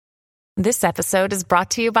This episode is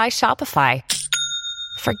brought to you by Shopify.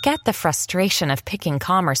 Forget the frustration of picking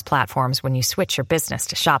commerce platforms when you switch your business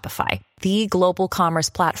to Shopify, the global commerce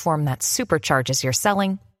platform that supercharges your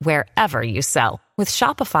selling wherever you sell. With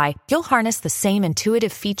Shopify, you'll harness the same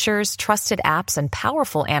intuitive features, trusted apps, and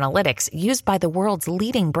powerful analytics used by the world's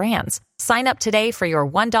leading brands. Sign up today for your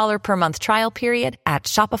 $1 per month trial period at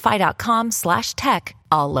shopify.com/tech,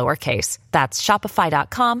 all lowercase. That's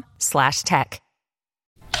shopify.com/tech.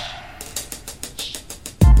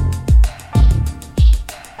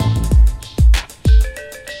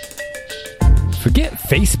 Forget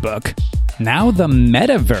Facebook. Now the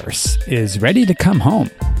Metaverse is ready to come home.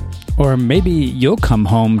 Or maybe you'll come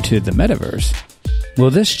home to the Metaverse. Will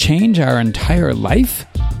this change our entire life?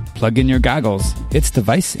 Plug in your goggles. It's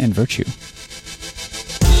Device and Virtue.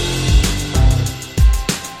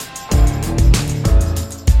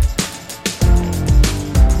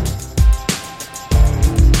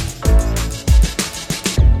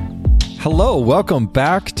 Hello, welcome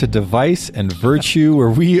back to Device and Virtue,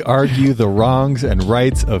 where we argue the wrongs and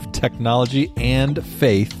rights of technology and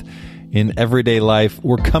faith in everyday life.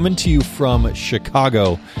 We're coming to you from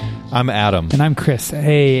Chicago. I'm Adam. And I'm Chris.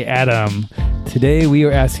 Hey, Adam. Today we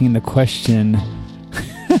are asking the question,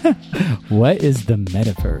 what is the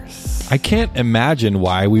Metaverse? I can't imagine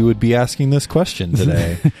why we would be asking this question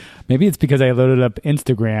today. Maybe it's because I loaded up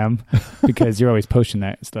Instagram, because you're always posting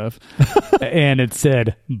that stuff. And it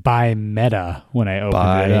said, by Meta, when I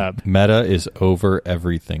opened it up. Meta is over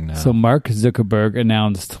everything now. So Mark Zuckerberg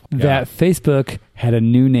announced that Facebook had a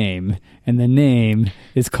new name, and the name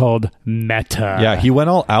is called Meta. Yeah, he went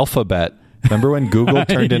all alphabet. Remember when Google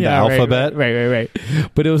turned into Alphabet? Right.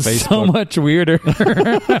 But it was so much weirder.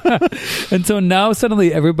 And so now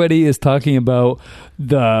suddenly everybody is talking about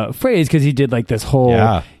the phrase, because he did like this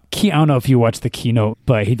whole... I don't know if you watched the keynote,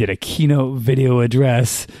 but he did a keynote video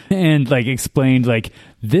address and like explained like,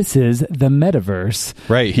 this is the Metaverse.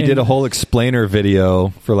 Right. He did a whole explainer video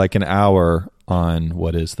for like an hour on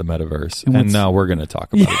what is the Metaverse. And now we're going to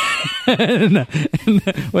talk about it. And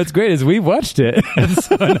what's great is we watched it.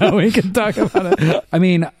 So now we can talk about it. I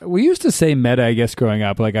mean, we used to say meta, I guess, growing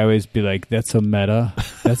up. Like I always be like, that's so meta.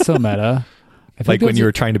 That's so meta. Like when you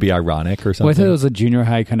were trying to be ironic or something? Well, I thought it was a junior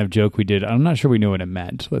high kind of joke we did. I'm not sure we knew what it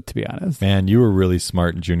meant, to be honest. Man, you were really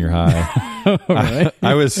smart in junior high. Really?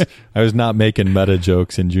 I was not making meta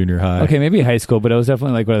jokes in junior high. Okay, maybe high school, but I was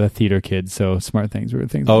definitely like one of the theater kids, so smart things were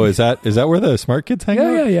things. Oh, is that where the smart kids hang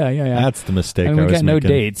out? Yeah. That's the mistake I was we making. got no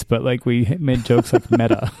dates, but like we made jokes like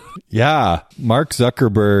meta. Yeah, Mark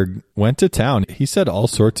Zuckerberg went to town. He said all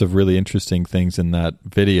sorts of really interesting things in that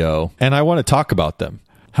video, and I want to talk about them.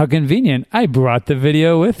 How convenient. I brought the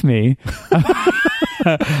video with me.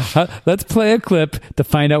 Let's play a clip to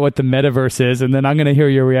find out what the Metaverse is, and then I'm going to hear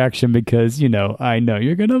your reaction because, I know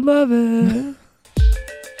you're going to love it.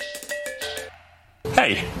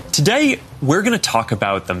 Hey, today we're going to talk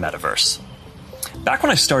about the Metaverse. Back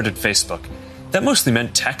when I started Facebook, that mostly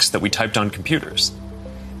meant text that we typed on computers.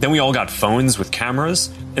 Then we all got phones with cameras,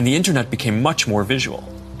 and the internet became much more visual.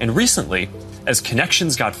 And recently, as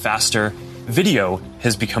connections got faster, video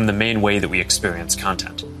has become the main way that we experience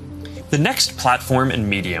content. The next platform and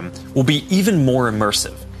medium will be even more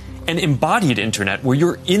immersive, an embodied internet where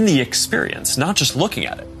you're in the experience, not just looking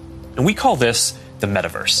at it. And we call this the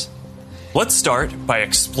Metaverse. Let's start by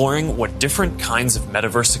exploring what different kinds of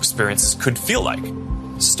Metaverse experiences could feel like,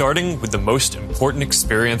 starting with the most important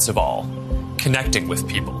experience of all, connecting with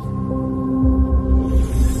people.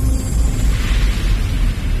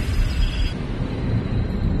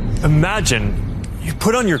 Imagine you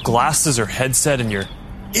put on your glasses or headset and you're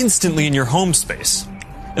instantly in your home space.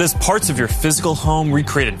 It has parts of your physical home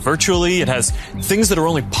recreated virtually. It has things that are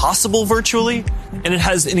only possible virtually. And it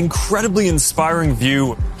has an incredibly inspiring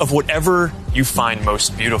view of whatever you find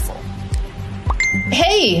most beautiful.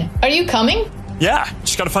 Hey, are you coming? Yeah,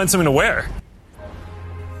 just gotta find something to wear.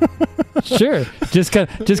 Sure. Just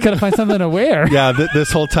gotta find something to wear. Yeah,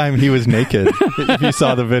 this whole time he was naked. If you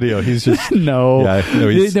saw the video, he's just... No. Yeah,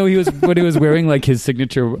 he was wearing like his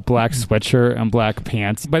signature black sweatshirt and black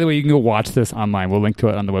pants. By the way, you can go watch this online. We'll link to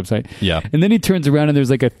it on the website. Yeah. And then he turns around and there's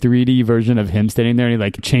like a 3D version of him standing there and he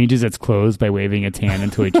like changes its clothes by waving its hand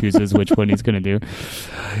until he chooses which one he's going to do.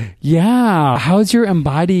 Yeah. How's your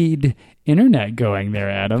embodied internet going there,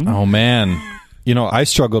 Adam? Oh, man. I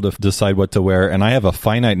struggle to decide what to wear, and I have a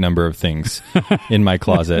finite number of things in my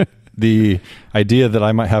closet. The idea that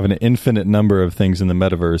I might have an infinite number of things in the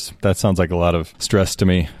Metaverse, that sounds like a lot of stress to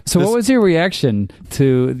me. So what was your reaction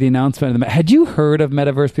to the announcement of had you heard of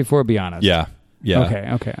Metaverse before? Be honest. Yeah.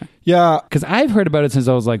 Yeah. Okay. Yeah. Because I've heard about it since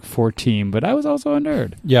I was like 14, but I was also a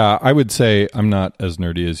nerd. Yeah, I would say I'm not as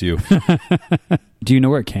nerdy as you. Do you know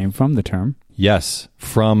where it came from, the term? Yes,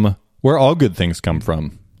 from where all good things come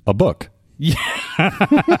from, a book. Yeah.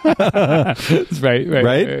 right.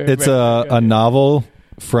 It's a novel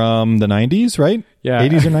from the 90s, right? Yeah.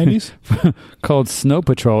 80s or 90s? Called Snow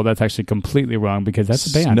Patrol. That's actually completely wrong because that's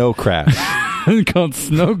a band. Snow Crash. Called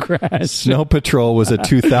Snow Crash. Snow Patrol was a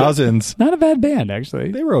 2000s. Not a bad band,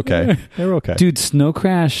 actually. They were okay. Dude, Snow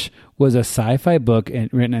Crash was a sci-fi book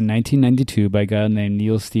written in 1992 by a guy named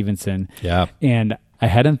Neil Stephenson. Yeah. And I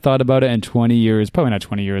hadn't thought about it in 20 years, probably not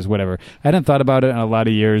 20 years, whatever. I hadn't thought about it in a lot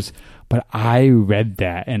of years, but I read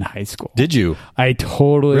that in high school. Did you? I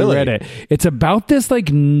totally read it. It's about this like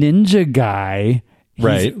ninja guy.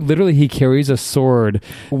 Literally, he carries a sword,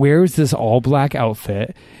 wears this all black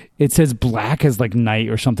outfit. It says black as like night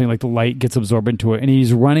or something, like the light gets absorbed into it. And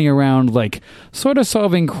he's running around like sort of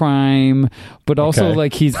solving crime, but also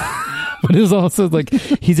like he's... But it's also like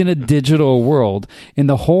he's in a digital world. And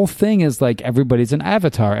the whole thing is like everybody's an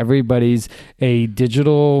avatar. Everybody's a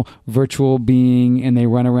digital virtual being, and they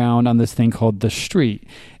run around on this thing called the street.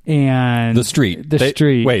 And the street.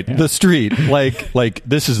 Wait, the street. Like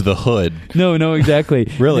this is the hood. No, exactly.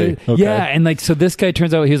 Really? Okay. Yeah, and like so this guy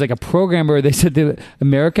turns out he was like a programmer. They said that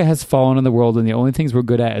America has fallen in the world, and the only things we're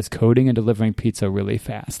good at is coding and delivering pizza really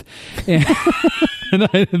fast.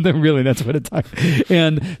 And really, that's what it's like.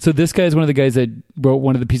 And so this guy is one of the guys that wrote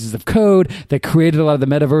one of the pieces of code that created a lot of the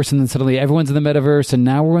metaverse, and then suddenly everyone's in the metaverse, and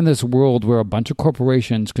now we're in this world where a bunch of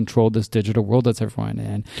corporations control this digital world that's everyone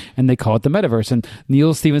in, and they call it the metaverse. And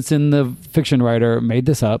Neil Stephenson, the fiction writer, made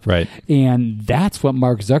this up. Right. And that's what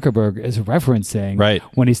Mark Zuckerberg is referencing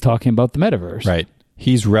when he's talking about the metaverse. Right.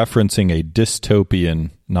 He's referencing a dystopian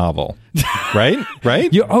novel. Right?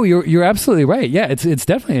 You're absolutely right. Yeah, it's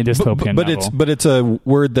definitely a dystopian novel. But it's a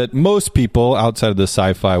word that most people outside of the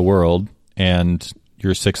sci-fi world and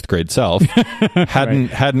your sixth grade self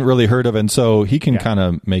hadn't really heard of, and so he can kind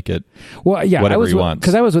of make it whatever he wants.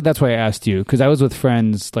 Because that's why I asked you, because I was with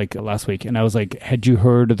friends like last week, and I was like, had you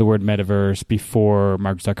heard of the word metaverse before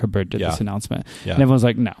Mark Zuckerberg did this announcement? Yeah. And everyone's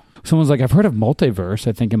like, no. Someone's like, I've heard of multiverse,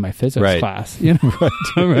 I think, in my physics class. You know?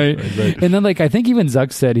 Right. And then, like, I think even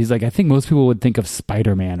Zuck said, he's like, I think most people would think of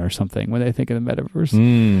Spider-Man or something when they think of the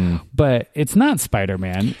metaverse. But it's not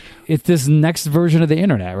Spider-Man. It's this next version of the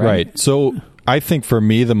internet, right? Right. So I think for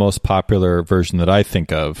me, the most popular version that I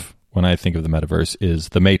think of when I think of the metaverse is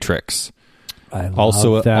The Matrix. I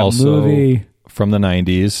love that movie. From the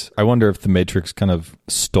 90s. I wonder if The Matrix kind of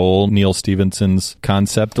stole Neil Stephenson's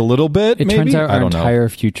concept a little bit. It turns out our entire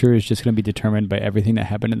future is just going to be determined by everything that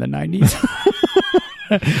happened in the 90s.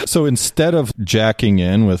 So instead of jacking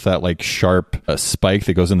in with that like sharp spike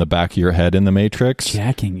that goes in the back of your head in The Matrix.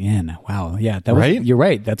 Jacking in. Wow. Yeah. You're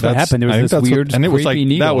right. That's what happened. There was this weird and it was like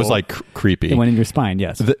needle that was like creepy. It went in your spine.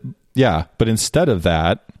 Yes. But instead of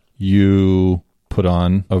that, you put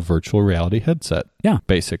on a virtual reality headset. Yeah.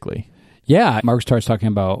 Basically. Yeah, Mark starts talking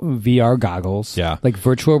about VR goggles, like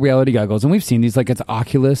virtual reality goggles. And we've seen these, like it's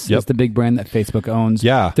Oculus is the big brand that Facebook owns.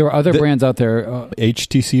 Yeah. There are other brands out there.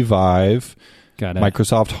 HTC Vive,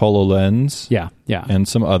 Microsoft HoloLens. Yeah. And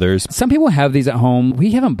some others. Some people have these at home.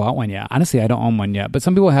 We haven't bought one yet. Honestly, I don't own one yet. But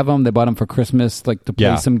some people have them. They bought them for Christmas, like to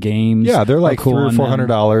play some games. Yeah, they're like $300 or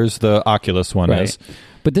 $400. The Oculus one is.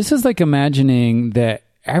 But this is like imagining that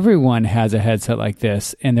everyone has a headset like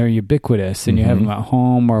this, and they're ubiquitous, and you have them at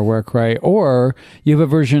home or work, right? Or you have a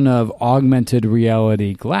version of augmented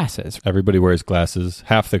reality glasses. Everybody wears glasses.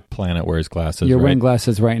 Half the planet wears glasses. You're wearing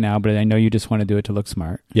glasses right now, but I know you just want to do it to look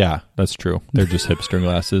smart. Yeah, that's true. They're just hipster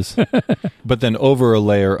glasses. But then over a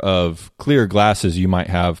layer of clear glasses, you might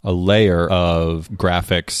have a layer of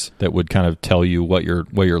graphics that would kind of tell you what you're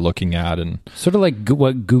looking at, and sort of like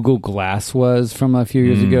what Google Glass was from a few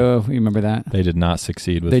years ago. You remember that? They did not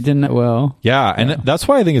succeed. They didn't well. Yeah, and that's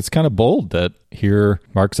why I think it's kind of bold that here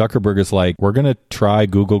Mark Zuckerberg is like, we're going to try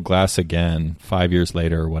Google Glass again 5 years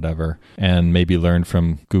later or whatever, and maybe learn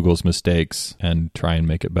from Google's mistakes and try and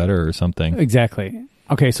make it better or something. Exactly.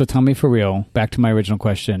 Okay, so tell me for real, back to my original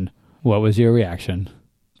question, what was your reaction?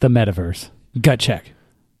 The metaverse. Gut check.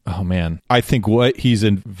 Oh, man. I think what he's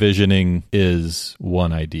envisioning is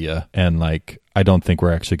one idea, and like, I don't think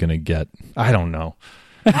we're actually going to get, I don't know.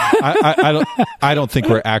 I don't think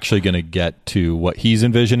we're actually going to get to what he's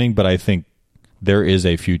envisioning, but I think there is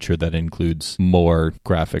a future that includes more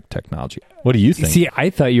graphic technology. What do you think? See,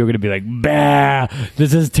 I thought you were going to be like, bah,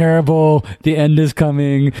 this is terrible. The end is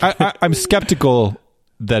coming. I'm skeptical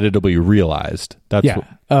that it'll be realized. That's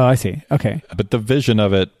Oh, I see. Okay. But the vision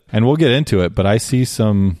of it, and we'll get into it, but I see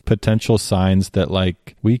some potential signs that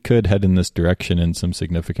like we could head in this direction in some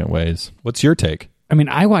significant ways. What's your take? I mean,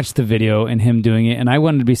 I watched the video and him doing it, and I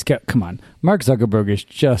wanted to be scared. Come on. Mark Zuckerberg is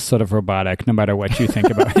just sort of robotic, no matter what you think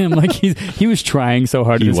about him. Like, he was trying so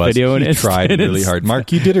hard in this video. He tried really hard.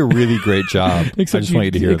 Mark, you did a really great job. I just want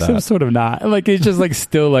you to hear that. Except sort of not. Like, it's just like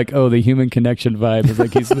still like, oh, the human connection vibe is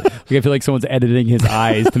like, he's like, I feel like someone's editing his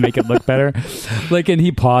eyes to make it look better. Like, and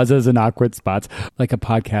he pauses in awkward spots. Like a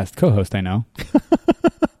podcast co-host, I know.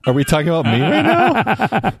 Are we talking about me right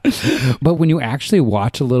now? But when you actually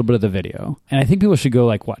watch a little bit of the video, and I think people should go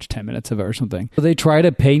like watch 10 minutes of it or something. They try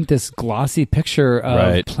to paint this glossy picture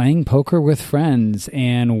of playing poker with friends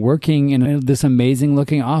and working in this amazing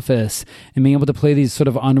looking office and being able to play these sort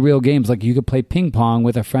of unreal games. Like you could play ping pong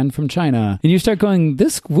with a friend from China. And you start going,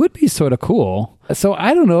 this would be sort of cool. So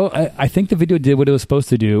I don't know. I think the video did what it was supposed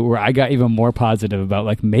to do, where I got even more positive about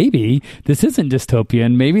like, maybe this isn't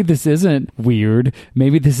dystopian. Maybe this isn't weird.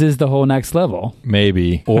 Maybe this is the whole next level.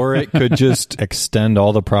 Maybe. Or it could just extend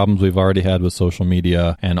all the problems we've already had with social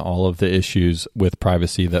media and all of the issues with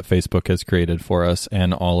privacy that Facebook has created for us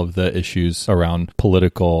and all of the issues around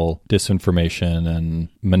political disinformation and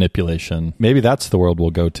manipulation. Maybe that's the world we'll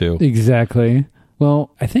go to. Exactly.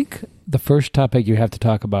 Well, I think the first topic you have to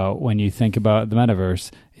talk about when you think about the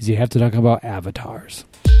metaverse is you have to talk about avatars.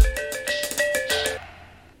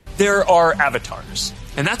 There are avatars,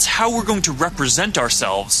 and that's how we're going to represent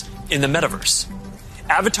ourselves in the metaverse.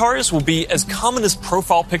 Avatars will be as common as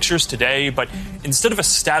profile pictures today, but instead of a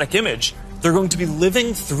static image, they're going to be living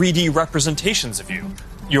 3D representations of you.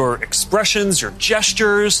 Your expressions, your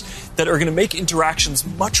gestures, that are going to make interactions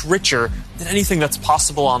much richer than anything that's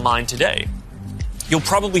possible online today. You'll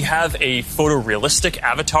probably have a photorealistic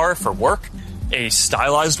avatar for work, a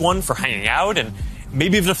stylized one for hanging out, and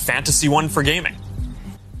maybe even a fantasy one for gaming.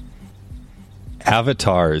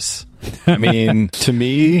 Avatars. I mean, to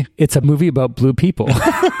me... It's a movie about blue people.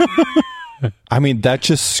 I mean, that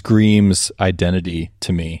just screams identity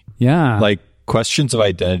to me. Yeah. Like, questions of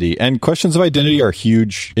identity. And questions of identity are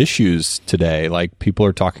huge issues today. Like, people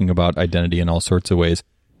are talking about identity in all sorts of ways.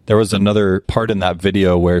 There was another part in that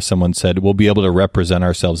video where someone said, we'll be able to represent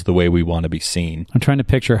ourselves the way we want to be seen. I'm trying to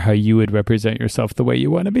picture how you would represent yourself the way you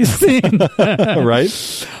want to be seen.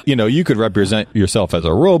 Right? You know, you could represent yourself as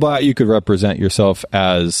a robot. You could represent yourself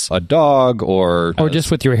as a dog or just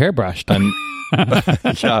with your hair brushed.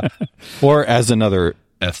 Yeah. Or as another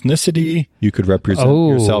ethnicity. You could represent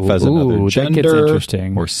yourself as another gender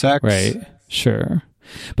or sex. Right. Sure.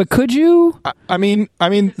 But could you? I mean,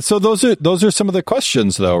 so those are some of the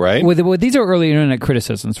questions, though, right? Well, these are early internet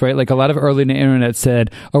criticisms, right? Like a lot of early internet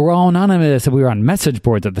said, "Oh, we're all anonymous." And we were on message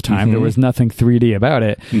boards at the time. Mm-hmm. There was nothing 3D about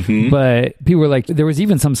it. Mm-hmm. But people were like, there was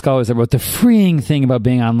even some scholars that wrote the freeing thing about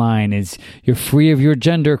being online is you're free of your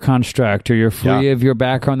gender construct or you're free of your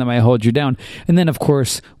background that might hold you down. And then, of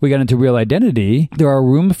course, we got into real identity. There are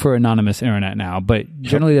room for anonymous internet now, but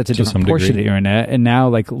generally that's a different portion of the internet. And now,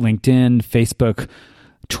 like LinkedIn, Facebook,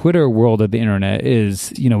 Twitter world of the internet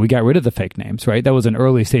is, you know, we got rid of the fake names, right? That was an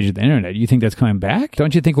early stage of the internet. You think that's coming back?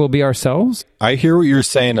 Don't you think we'll be ourselves? I hear what you're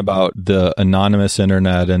saying about the anonymous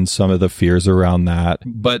internet and some of the fears around that.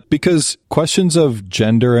 But because questions of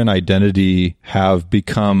gender and identity have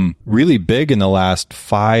become really big in the last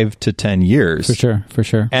 5 to 10 years. For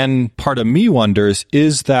sure. And part of me wonders,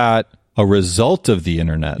 is that a result of the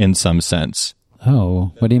internet in some sense?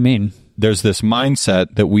 Oh, what do you mean? There's this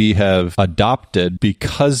mindset that we have adopted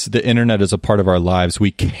because the internet is a part of our lives.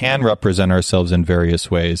 We can represent ourselves in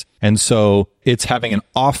various ways. And so it's having an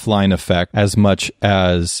offline effect as much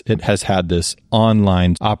as it has had this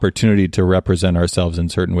online opportunity to represent ourselves in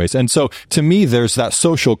certain ways. And so to me, there's that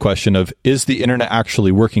social question of, is the internet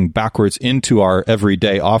actually working backwards into our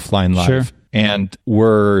everyday offline life? Sure. And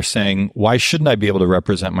we're saying, why shouldn't I be able to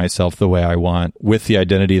represent myself the way I want, with the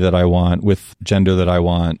identity that I want, with gender that I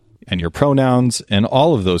want? And your pronouns and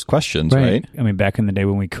all of those questions, right? I mean, back in the day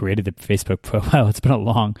when we created the Facebook profile, it's been a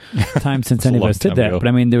long time since any of us did that. Ago. But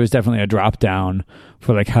I mean, there was definitely a drop down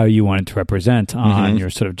for like how you wanted to represent on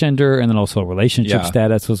your sort of gender, and then also relationship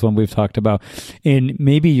status was one we've talked about. And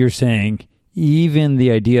maybe you're saying even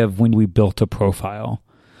the idea of when we built a profile,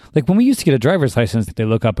 like when we used to get a driver's license, they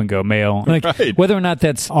look up and go male. Like whether or not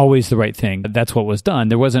that's always the right thing, that's what was done.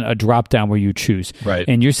 There wasn't a drop down where you choose. Right.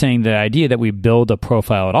 And you're saying the idea that we build a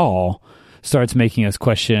profile at all starts making us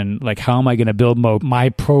question, like, how am I going to build my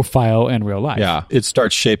profile in real life? Yeah. It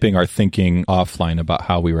starts shaping our thinking offline about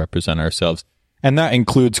how we represent ourselves. And that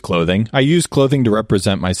includes clothing. I use clothing to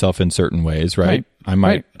represent myself in certain ways, right? I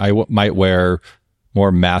might wear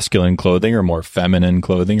more masculine clothing or more feminine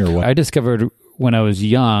clothing, or what? I discovered when I was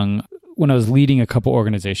young, when I was leading a couple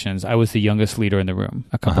organizations, I was the youngest leader in the room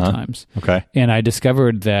a couple times. Okay. And I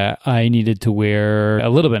discovered that I needed to wear a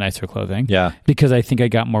little bit nicer clothing. Yeah. Because I think I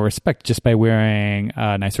got more respect just by wearing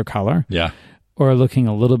a nicer collar. Yeah. Or looking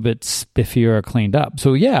a little bit spiffier or cleaned up.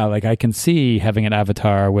 So yeah, like I can see having an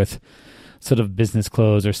avatar with sort of business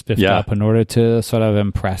clothes or spiffed up in order to sort of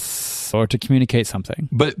impress or to communicate something.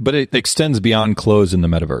 But it extends beyond clothes in the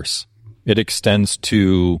metaverse. It extends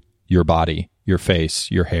to your body, your face,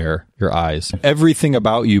 your hair, your eyes. Everything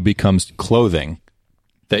about you becomes clothing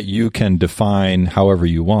that you can define however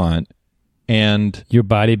you want. And your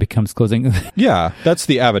body becomes clothing. Yeah, that's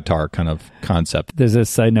the avatar kind of concept. There's a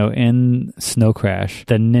side note in Snow Crash,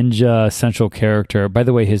 the ninja central character. By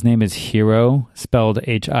the way, his name is Hiro, spelled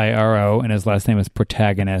Hiro, and his last name is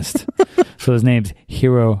Protagonist. So his name's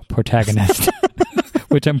Hiro Protagonist.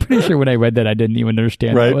 Which I'm pretty sure when I read that, I didn't even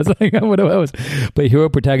understand. Right. I was like, what it was. But Hero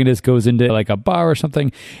Protagonist goes into like a bar or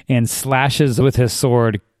something and slashes with his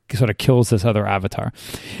sword, sort of kills this other avatar.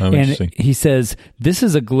 And he says, this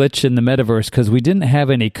is a glitch in the metaverse because we didn't have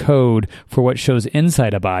any code for what shows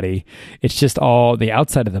inside a body. It's just all the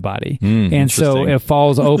outside of the body. And so it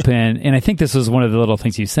falls open. And I think this is one of the little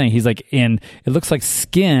things he's saying. He's like, it looks like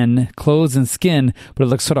skin, clothes and skin, but it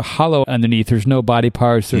looks sort of hollow underneath. There's no body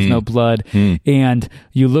parts. There's no blood. And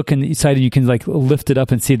you look inside and you can like lift it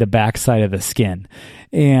up and see the backside of the skin.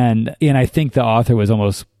 And I think the author was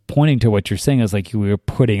almost pointing to what you're saying is like you were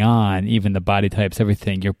putting on even the body types,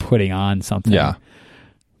 everything, you're putting on something. Yeah.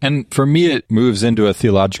 And for me, it moves into a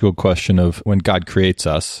theological question of when God creates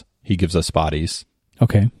us, he gives us bodies.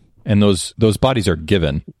 Okay. And those bodies are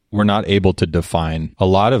given. We're not able to define a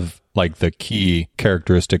lot of like the key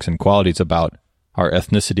characteristics and qualities about our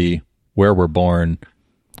ethnicity, where we're born.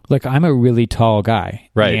 Like, I'm a really tall guy.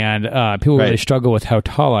 Right. And people really struggle with how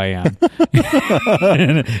tall I am.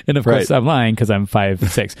 and of course, I'm lying because I'm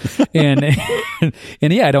 5'6".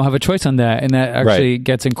 And yeah, I don't have a choice on that. And that actually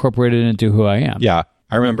gets incorporated into who I am. Yeah.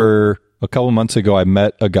 I remember a couple months ago, I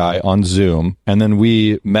met a guy on Zoom, and then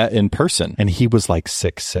we met in person, and he was like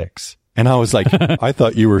 6'6". And I was like, I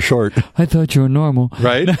thought you were short. I thought you were normal.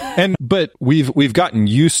 Right. But we've gotten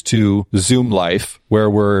used to Zoom life where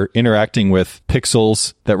we're interacting with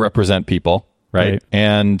pixels that represent people. Right.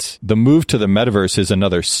 And the move to the metaverse is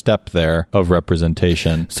another step there of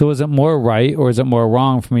representation. So is it more right or is it more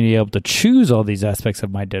wrong for me to be able to choose all these aspects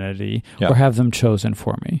of my identity or have them chosen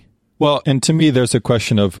for me? Well, and to me, there's a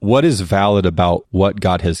question of what is valid about what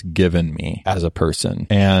God has given me as a person?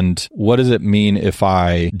 And what does it mean if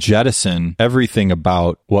I jettison everything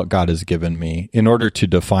about what God has given me in order to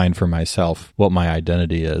define for myself what my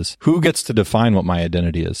identity is? Who gets to define what my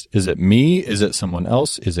identity is? Is it me? Is it someone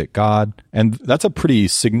else? Is it God? And that's a pretty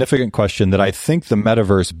significant question that I think the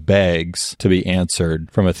metaverse begs to be answered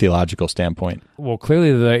from a theological standpoint. Well,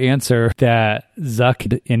 clearly the answer that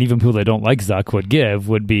Zuck and even people that don't like Zuck would give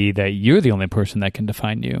would be that you're the only person that can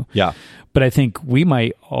define you. Yeah. But I think we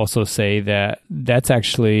might also say that that's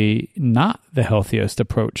actually not the healthiest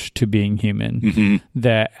approach to being human. Mm-hmm.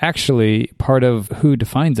 That actually part of who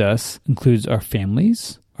defines us includes our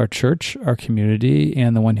families, our church, our community,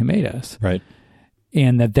 and the one who made us. Right.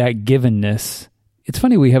 And that givenness. It's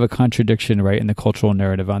funny we have a contradiction, right, in the cultural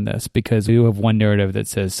narrative on this, because we have one narrative that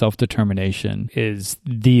says self-determination is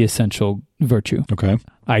the essential virtue. Okay.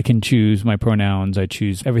 I can choose my pronouns. I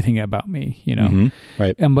choose everything about me, you know? Mm-hmm.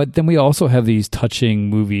 Right. But then we also have these touching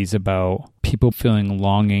movies about people feeling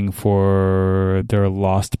longing for their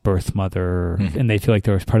lost birth mother, and they feel like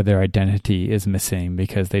part of their identity is missing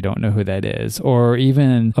because they don't know who that is. Or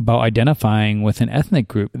even about identifying with an ethnic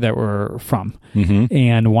group that we're from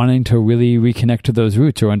and wanting to really reconnect to those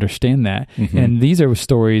roots or understand that. Mm-hmm. And these are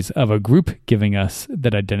stories of a group giving us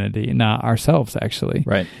that identity, not ourselves, actually.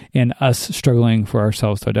 Right. And us struggling for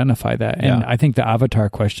ourselves to identify that. And I think the avatar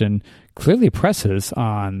question clearly presses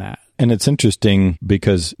on that. And it's interesting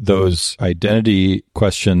because those identity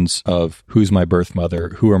questions of who's my birth mother,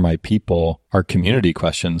 who are my people, are community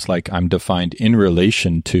questions. Like I'm defined in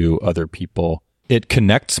relation to other people. It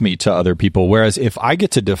connects me to other people. Whereas if I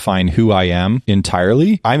get to define who I am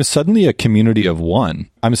entirely, I'm suddenly a community of one.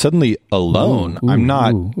 I'm suddenly alone. I'm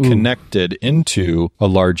not connected into a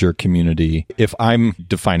larger community if I'm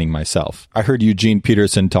defining myself. I heard Eugene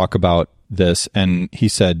Peterson talk about this, and he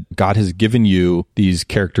said, God has given you these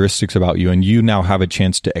characteristics about you, and you now have a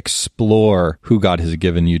chance to explore who God has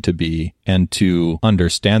given you to be and to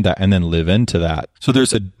understand that and then live into that. So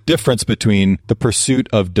there's a difference between the pursuit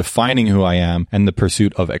of defining who I am and the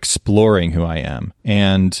pursuit of exploring who I am.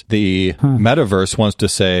 And the metaverse wants to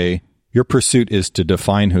say, your pursuit is to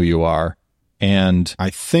define who you are, And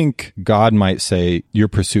I think God might say, your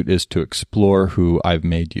pursuit is to explore who I've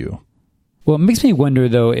made you. Well, it makes me wonder,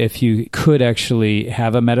 though, if you could actually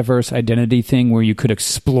have a metaverse identity thing where you could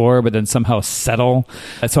explore but then somehow settle.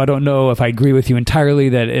 So I don't know if I agree with you entirely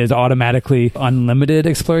that it is automatically unlimited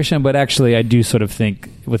exploration, but actually I do sort of think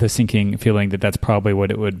with a sinking feeling that that's probably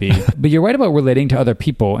what it would be. But you're right about relating to other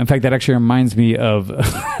people. In fact, that actually reminds me of...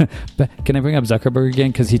 Can I bring up Zuckerberg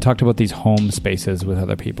again? Because he talked about these home spaces with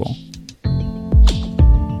other people.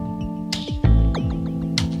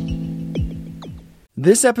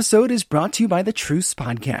 This episode is brought to you by the Truce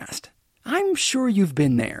Podcast. I'm sure you've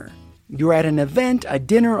been there. You're at an event, a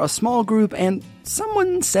dinner, a small group, and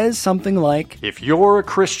someone says something like, "If you're a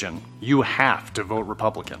Christian, you have to vote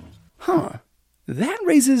Republican." Huh. That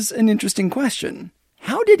raises an interesting question.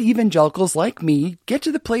 How did evangelicals like me get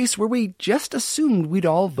to the place where we just assumed we'd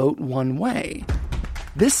all vote one way?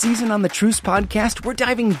 This season on the Truce Podcast, we're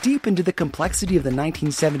diving deep into the complexity of the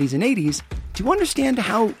 1970s and 80s to understand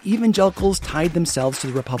how evangelicals tied themselves to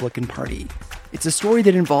the Republican Party. It's a story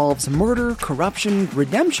that involves murder, corruption,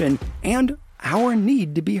 redemption, and our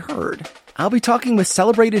need to be heard. I'll be talking with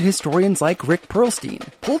celebrated historians like Rick Perlstein,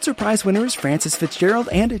 Pulitzer Prize winners Francis Fitzgerald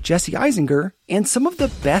and Jesse Eisinger, and some of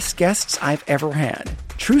the best guests I've ever had.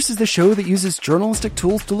 Truce is the show that uses journalistic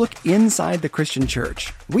tools to look inside the Christian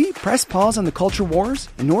church. We press pause on the culture wars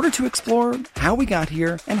in order to explore how we got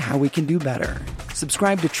here and how we can do better.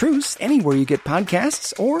 Subscribe to Truce anywhere you get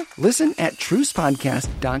podcasts or listen at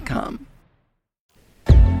trucepodcast.com.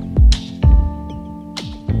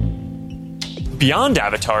 Beyond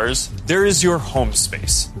avatars, there is your home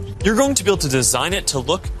space. You're going to be able to design it to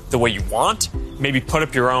look the way you want, maybe put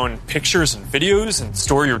up your own pictures and videos and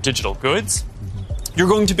store your digital goods. You're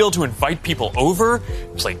going to be able to invite people over,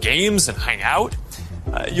 play games, and hang out.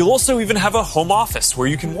 You'll also even have a home office where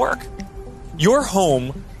you can work. Your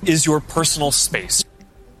home is your personal space.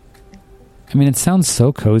 I mean, it sounds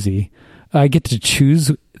so cozy. I get to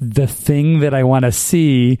choose the thing that I want to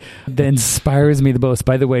see that inspires me the most.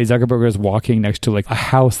 By the way, Zuckerberg is walking next to like a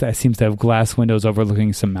house that seems to have glass windows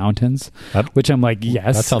overlooking some mountains, which I'm like,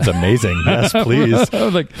 yes. That sounds amazing. Yes, please.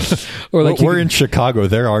 We're in Chicago.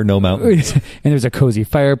 There are no mountains. And there's a cozy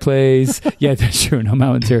fireplace. Yeah, that's true. No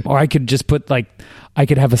mountains here. Or I could just put I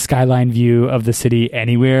could have a skyline view of the city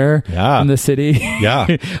anywhere in the city. Yeah.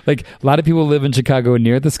 Like a lot of people live in Chicago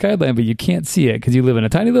near the skyline, but you can't see it because you live in a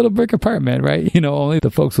tiny little brick apartment, right? Only the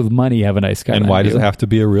folks with money have a nice skyline. And why view. does it have to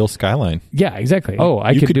be a real skyline? Yeah, exactly. Oh,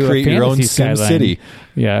 I could do create a your own fantasy Sim skyline. City.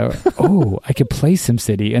 Yeah. Oh, I could play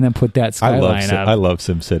SimCity and then put that skyline up. I love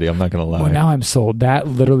SimCity. I'm not going to lie. Well, now I'm sold. That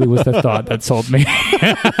literally was the thought that sold me.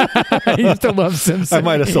 I used to love SimCity. I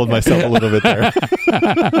might have sold myself a little bit there.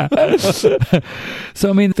 So,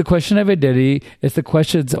 I mean, the question of identity is the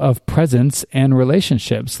questions of presence and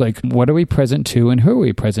relationships. Like, what are we present to and who are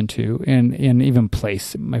we present to? And even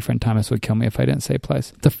place. My friend Thomas would kill me if I didn't say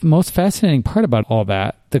place. The most fascinating part about all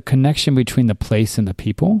that, the connection between the place and the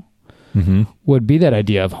people, would be that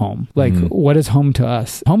idea of home. Like, what is home to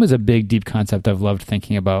us? Home is a big, deep concept I've loved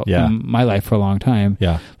thinking about in my life for a long time.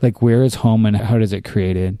 Yeah. Like, where is home and how does it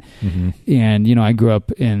created? And, I grew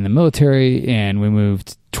up in the military and we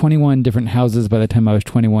moved 21 different houses by the time I was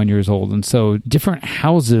 21 years old. And so different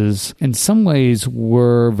houses in some ways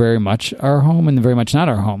were very much our home and very much not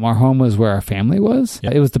our home. Our home was where our family was.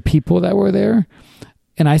 It was the people that were there.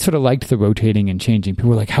 And I sort of liked the rotating and changing.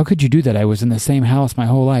 People were like, how could you do that? I was in the same house my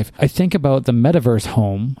whole life. I think about the metaverse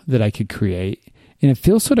home that I could create, and it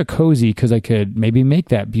feels sort of cozy because I could maybe make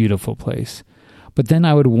that beautiful place. But then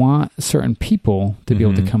I would want certain people to be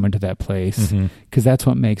able to come into that place because that's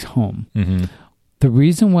what makes home. The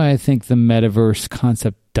reason why I think the metaverse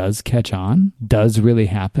concept does catch on, does really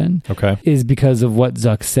happen, is because of what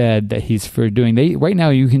Zuck said that he's for doing. Right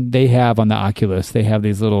now they have on the Oculus, they have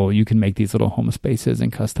these little, you can make these little home spaces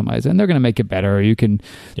and customize it, and they're going to make it better. You can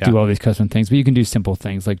do all these custom things, but you can do simple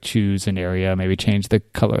things like choose an area, maybe change the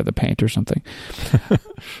color of the paint or something.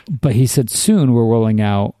 But he said soon we're rolling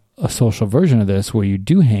out a social version of this where you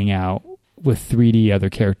do hang out with 3D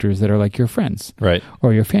other characters that are like your friends, right,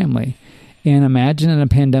 or your family. And imagine in a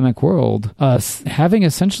pandemic world, us having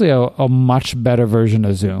essentially a much better version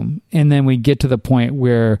of Zoom. And then we get to the point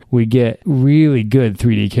where we get really good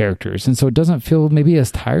 3D characters. And so it doesn't feel maybe as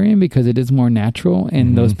tiring because it is more natural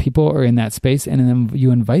and those people are in that space. And then you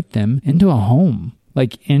invite them into a home,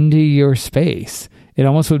 like into your space. It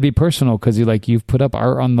almost would be personal because you've put up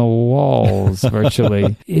art on the walls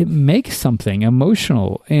virtually. It makes something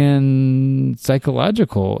emotional and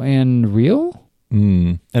psychological and real.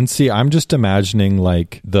 And see, I'm just imagining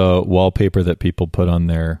like the wallpaper that people put on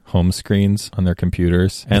their home screens on their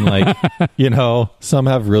computers. And like, some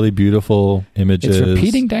have really beautiful images. It's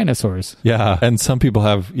repeating dinosaurs. Yeah. And some people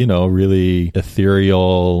have, really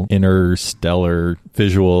ethereal, interstellar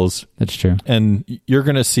visuals. That's true. And you're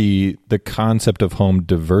going to see the concept of home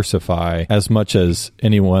diversify as much as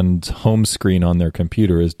anyone's home screen on their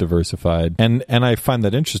computer is diversified. And I find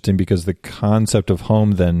that interesting because the concept of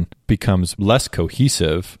home then becomes less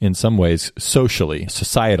cohesive in some ways socially,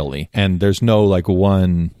 societally. And there's no like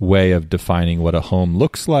one way of defining what a home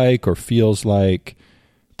looks like or feels like.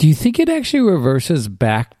 Do you think it actually reverses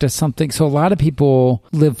back to something? So a lot of people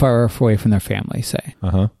live far away from their family, say.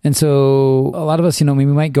 And so a lot of us, we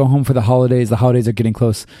might go home for the holidays. The holidays are getting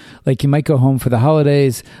close. Like you might go home for the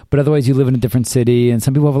holidays, but otherwise you live in a different city. And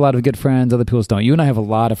some people have a lot of good friends. Other people don't. You and I have a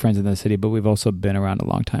lot of friends in the city, but we've also been around a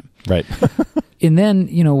long time. Right. And then,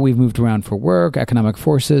 we've moved around for work, economic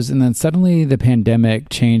forces, and then suddenly the pandemic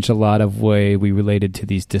changed a lot of way we related to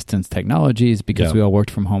these distance technologies because we all worked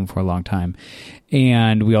from home for a long time.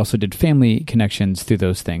 And we also did family connections through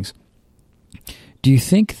those things. Do you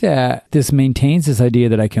think that this maintains this idea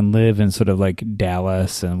that I can live in sort of like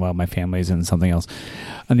Dallas and my family's in something else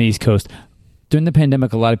on the East Coast? During the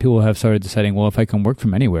pandemic, a lot of people have started deciding, well, if I can work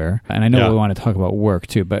from anywhere, and I know we want to talk about work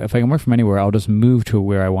too, but if I can work from anywhere, I'll just move to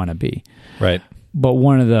where I want to be. Right. But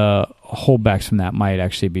one of the holdbacks from that might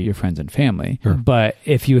actually be your friends and family. Sure. But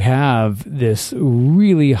if you have this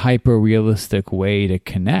really hyper-realistic way to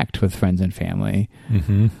connect with friends and family,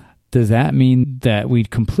 does that mean that we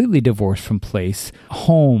completely divorce from place?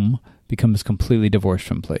 Home becomes completely divorced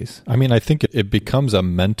from place. I mean, I think it becomes a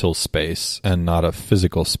mental space and not a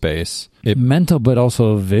physical space. Mental, but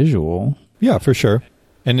also visual. Yeah, for sure.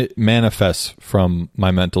 And it manifests from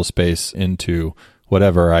my mental space into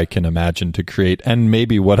whatever I can imagine to create and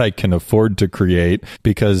maybe what I can afford to create,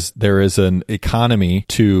 because there is an economy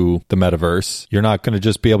to the metaverse. You're not going to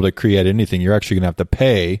just be able to create anything. You're actually going to have to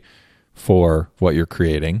pay for what you're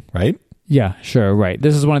creating, right? Yeah, sure, right.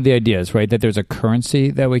 This is one of the ideas, right? That there's a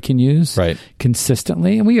currency that we can use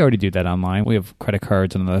consistently. And we already do that online. We have credit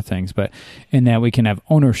cards and other things, but in that we can have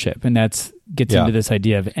ownership. And that gets into this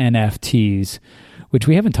idea of NFTs, which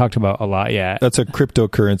we haven't talked about a lot yet. That's a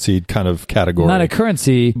cryptocurrency kind of category. Not a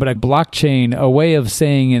currency, but a blockchain, a way of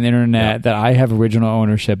saying in the internet that I have original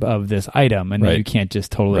ownership of this item, and that you can't just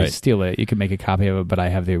totally steal it. You can make a copy of it, but I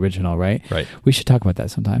have the original, right? Right. We should talk about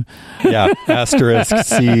that sometime. Yeah, asterisk,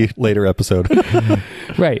 see later episode.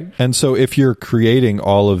 Right. And so if you're creating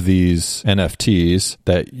all of these NFTs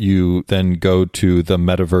that you then go to the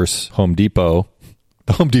Metaverse Home Depot,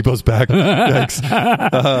 the Home Depot's back. Yikes.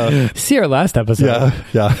 See our last episode.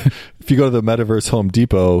 Yeah. If you go to the Metaverse Home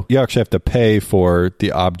Depot, you actually have to pay for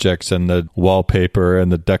the objects and the wallpaper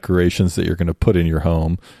and the decorations that you're going to put in your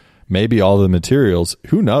home. Maybe all the materials.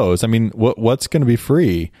 Who knows? I mean, what's going to be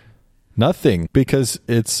free? Nothing, because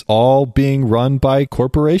it's all being run by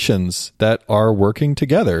corporations that are working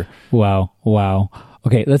together. Wow.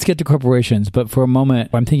 Okay, let's get to corporations. But for a moment,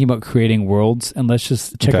 I'm thinking about creating worlds, and let's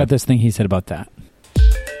just check out this thing he said about that.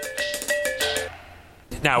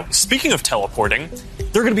 Now, speaking of teleporting,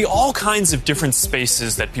 there are going to be all kinds of different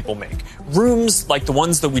spaces that people make. Rooms like the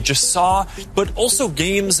ones that we just saw, but also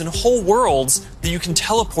games and whole worlds that you can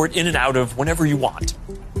teleport in and out of whenever you want.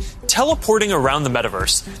 Teleporting around the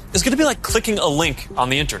metaverse is going to be like clicking a link on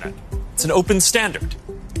the internet. It's an open standard.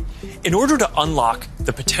 In order to unlock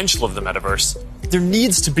the potential of the metaverse, there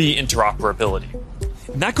needs to be interoperability.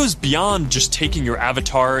 And that goes beyond just taking your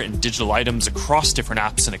avatar and digital items across different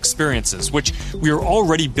apps and experiences, which we are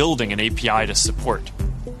already building an API to support.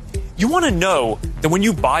 You want to know that when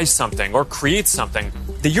you buy something or create something,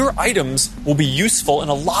 that your items will be useful in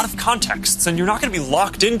a lot of contexts, and you're not going to be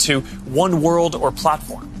locked into one world or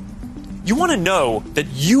platform. You want to know that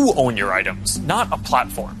you own your items, not a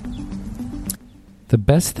platform. The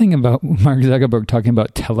best thing about Mark Zuckerberg talking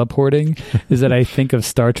about teleporting is that I think of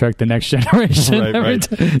Star Trek The Next Generation. Right.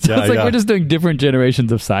 So it's like we're just doing different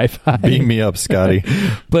generations of sci-fi. Beam me up, Scotty.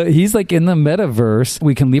 But he's like, in the metaverse,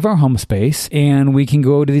 we can leave our home space and we can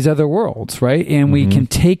go to these other worlds, right? And we can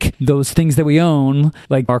take those things that we own,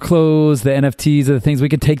 like our clothes, the NFTs, the things, we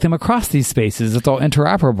can take them across these spaces. It's all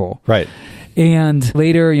interoperable. Right. And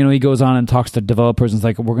later, he goes on and talks to developers and is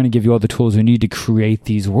like, we're going to give you all the tools you need to create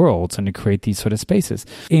these worlds and to create these sort of spaces.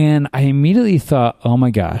 And I immediately thought, oh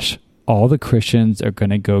my gosh, all the Christians are going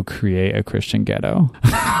to go create a Christian ghetto.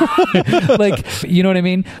 Like, you know what I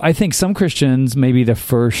mean? I think some Christians, maybe the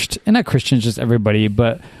first, and not Christians, just everybody,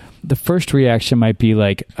 but the first reaction might be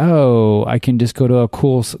like, oh, I can just go to a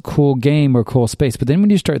cool game or cool space. But then when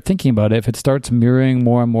you start thinking about it, if it starts mirroring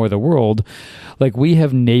more and more the world, like we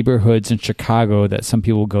have neighborhoods in Chicago that some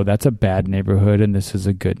people go, that's a bad neighborhood and this is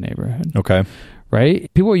a good neighborhood. Okay.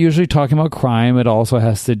 Right? People are usually talking about crime. It also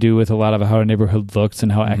has to do with a lot of how a neighborhood looks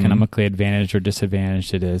and how economically advantaged or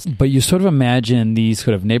disadvantaged it is. But you sort of imagine these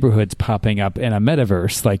sort of neighborhoods popping up in a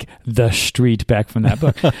metaverse, like The Street back from that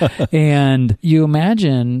book. And you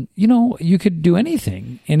imagine, you could do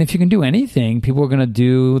anything. And if you can do anything, people are going to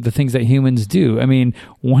do the things that humans do. I mean,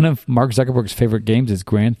 one of Mark Zuckerberg's favorite games is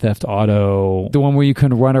Grand Theft Auto, the one where you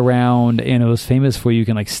can run around and it was famous where you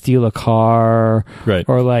can like steal a car, right?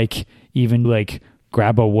 Or like even like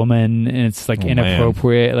grab a woman and it's like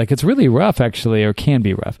inappropriate. Man. Like it's really rough actually, or can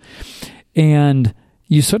be rough. And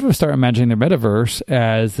you sort of start imagining the metaverse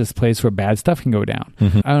as this place where bad stuff can go down.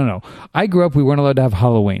 I don't know. I grew up, we weren't allowed to have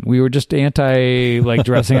Halloween. We were just anti like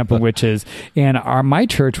dressing up as witches. And my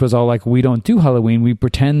church was all like, we don't do Halloween. We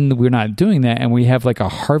pretend we're not doing that. And we have like a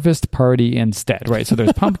harvest party instead, right? So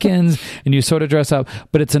there's pumpkins and you sort of dress up,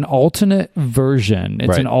 but it's an alternate version.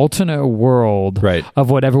 It's an alternate world of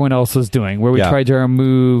what everyone else is doing, where we try to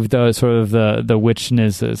remove the sort of the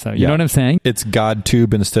witchnesses. You know what I'm saying? It's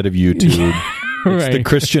GodTube instead of YouTube. It's the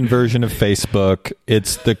Christian version of Facebook.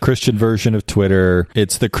 It's the Christian version of Twitter.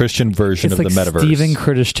 It's the Christian version of the metaverse. Stephen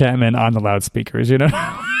Curtis Chapman on the loudspeakers,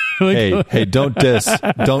 Like, hey, don't diss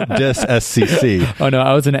SCC. Oh no,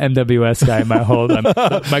 I was an MWS guy my whole time.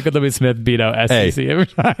 Michael W. Smith beat out SCC every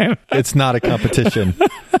time. It's not a competition.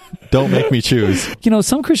 Don't make me choose.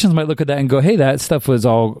 Some Christians might look at that and go, hey, that stuff was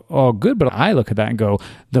all good. But I look at that and go,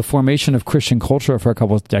 the formation of Christian culture for a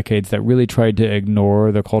couple of decades that really tried to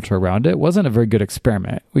ignore the culture around it wasn't a very good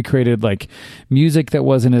experiment. We created like music that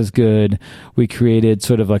wasn't as good. We created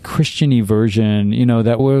sort of a Christian-y version,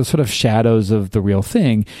 that were sort of shadows of the real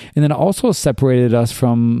thing. And then also separated us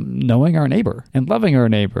from knowing our neighbor and loving our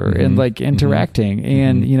neighbor and like interacting.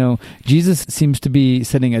 And, Jesus seems to be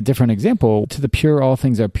setting a different example. To the pure, all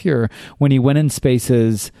things are pure. When he went in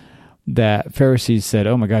spaces that Pharisees said,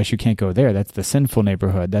 oh my gosh, you can't go there. That's the sinful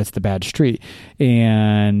neighborhood. That's the bad street.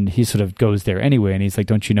 And he sort of goes there anyway. And he's like,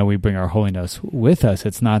 don't you know we bring our holiness with us?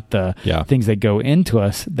 It's not the things that go into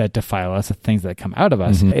us that defile us, the things that come out of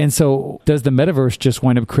us. And so does the metaverse just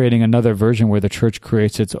wind up creating another version where the church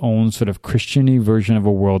creates its own sort of Christian-y version of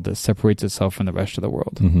a world that separates itself from the rest of the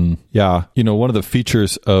world? Yeah. One of the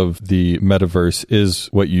features of the metaverse is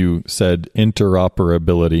what you said,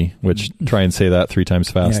 interoperability, which try and say that 3 times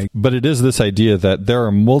fast. But it is this idea that there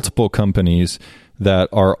are multiple companies that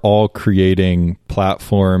are all creating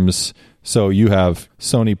platforms. So you have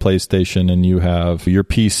Sony PlayStation and you have your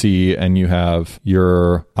PC and you have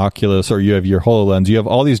your Oculus or you have your HoloLens. You have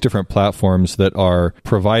all these different platforms that are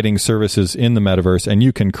providing services in the metaverse, and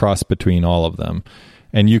you can cross between all of them.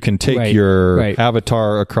 And you can take your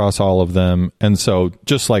avatar across all of them. And so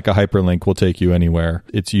just like a hyperlink will take you anywhere,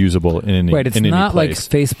 it's usable in any place. It's not like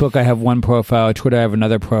Facebook, I have one profile, Twitter, I have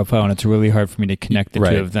another profile, and it's really hard for me to connect the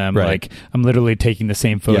two of them. Like I'm literally taking the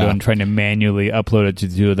same photo and trying to manually upload it to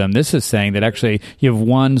the two of them. This is saying that actually you have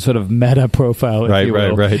one sort of meta profile, if you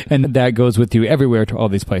will, and that goes with you everywhere to all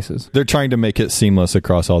these places. They're trying to make it seamless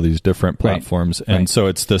across all these different platforms. And so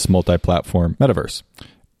it's this multi-platform metaverse.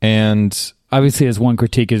 And obviously, as one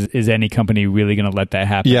critique, is any company really going to let that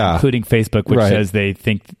happen? Including Facebook, which says they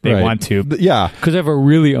think they want to. Because whoever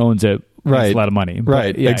really owns it makes a lot of money.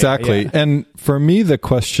 Exactly. And for me, the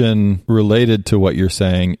question related to what you're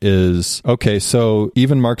saying is, okay, so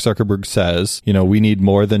even Mark Zuckerberg says, we need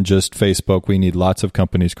more than just Facebook. We need lots of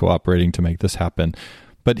companies cooperating to make this happen.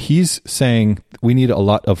 But he's saying we need a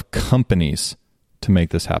lot of companies to make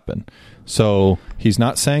this happen. So he's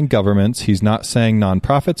not saying governments, he's not saying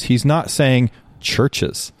nonprofits, he's not saying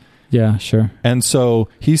churches. Yeah, sure. And so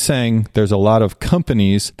he's saying there's a lot of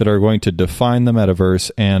companies that are going to define the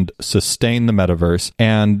metaverse and sustain the metaverse.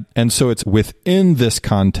 And so it's within this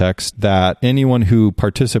context that anyone who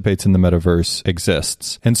participates in the metaverse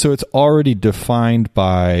exists. And so it's already defined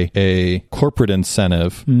by a corporate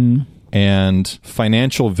incentive and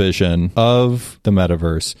financial vision of the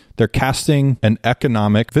metaverse. They're casting an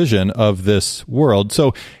economic vision of this world.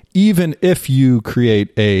 So even if you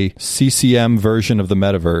create a CCM version of the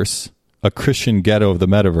metaverse, a Christian ghetto of the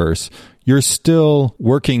metaverse, you're still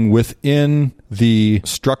working within the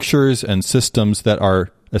structures and systems that are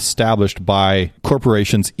established by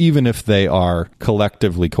corporations, even if they are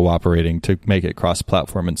collectively cooperating to make it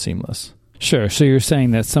cross-platform and seamless. Sure. So you're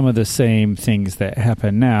saying that some of the same things that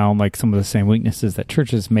happen now, like some of the same weaknesses that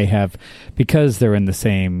churches may have because they're in the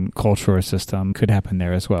same cultural system, could happen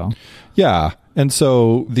there as well. Yeah. And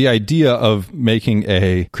so the idea of making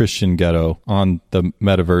a Christian ghetto on the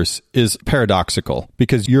metaverse is paradoxical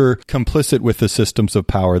because you're complicit with the systems of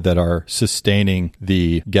power that are sustaining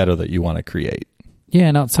the ghetto that you want to create. Yeah,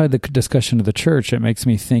 and outside the discussion of the church, it makes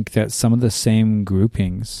me think that some of the same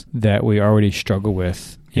groupings that we already struggle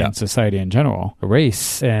with in society in general,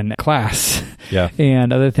 race and class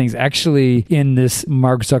and other things, actually in this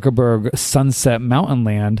Mark Zuckerberg sunset mountain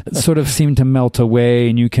land sort of seem to melt away,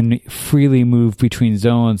 and you can freely move between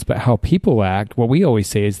zones. But how people act, what we always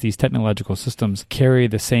say is these technological systems carry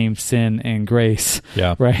the same sin and grace,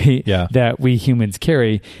 right? That we humans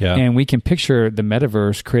carry. And we can picture the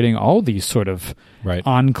metaverse creating all these sort of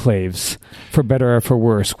enclaves, for better or for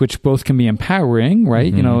worse, which both can be empowering,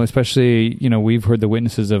 right? You know, especially, we've heard the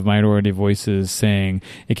witnesses of minority voices saying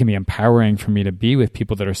it can be empowering for me to be with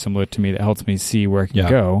people that are similar to me, that helps me see where I can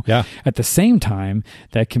go. At the same time,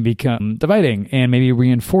 that can become dividing and maybe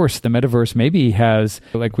reinforce. The metaverse maybe has,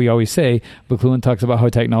 like we always say, McLuhan talks about how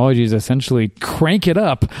technology is essentially crank it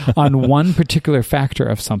up on one particular factor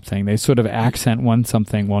of something. They sort of accent one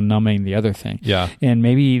something while numbing the other thing. And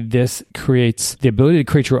maybe this creates the ability to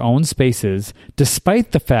create your own spaces,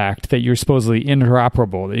 despite the fact that you're supposedly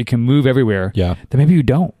interoperable, that you can move everywhere, that maybe you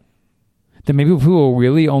don't. That maybe people will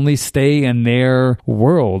really only stay in their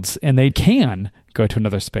worlds, and they can go to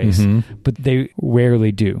another space, but they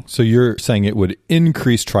rarely do. So you're saying it would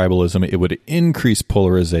increase tribalism, it would increase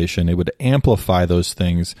polarization, it would amplify those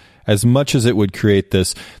things as much as it would create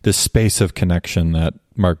this space of connection that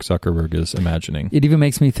Mark Zuckerberg is imagining. It even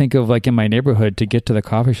makes me think of, like, in my neighborhood, to get to the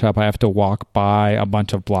coffee shop, I have to walk by a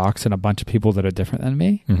bunch of blocks and a bunch of people that are different than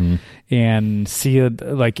me and see,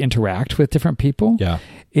 like, interact with different people.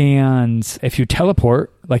 And if you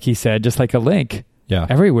teleport, like he said, just like a link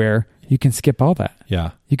everywhere, you can skip all that.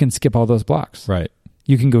 You can skip all those blocks.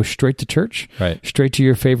 You can go straight to church, straight to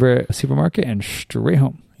your favorite supermarket, and straight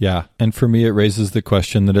home. And for me, it raises the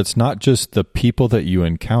question that it's not just the people that you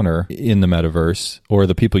encounter in the metaverse or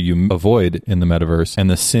the people you avoid in the metaverse and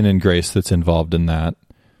the sin and grace that's involved in that,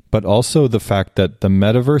 but also the fact that the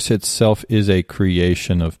metaverse itself is a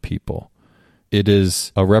creation of people. It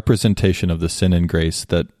is a representation of the sin and grace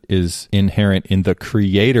that is inherent in the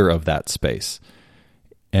creator of that space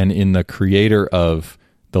and in the creator of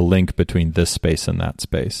the link between this space and that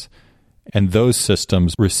space. And those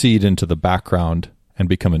systems recede into the background and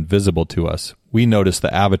become invisible to us. We notice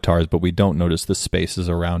the avatars, but we don't notice the spaces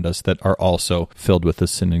around us that are also filled with the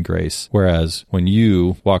sin and grace. Whereas when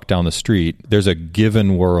you walk down the street, there's a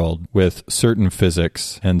given world with certain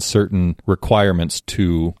physics and certain requirements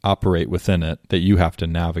to operate within it that you have to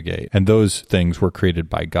navigate. And those things were created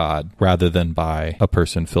by God rather than by a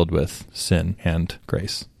person filled with sin and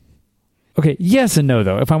grace. Okay, yes and no,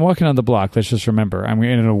 though. If I'm walking on the block, let's just remember, I'm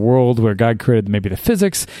in a world where God created maybe the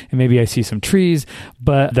physics, and maybe I see some trees,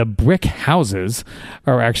 but the brick houses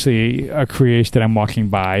are actually a creation that I'm walking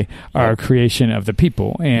by, are a creation of the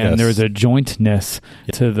people, and there's a jointness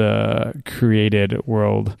to the created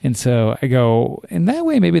world. And so I go, in that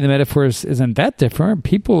way, maybe the metaverse isn't that different.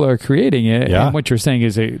 People are creating it, and what you're saying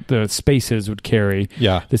is the spaces would carry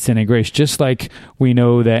the sin and grace. Just like we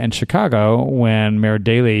know that in Chicago, when Mayor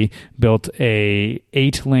Daley built a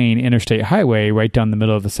 8-lane interstate highway right down the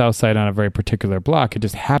middle of the south side on a very particular block. It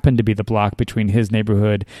just happened to be the block between his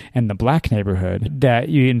neighborhood and the black neighborhood, that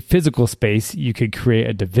in physical space, you could create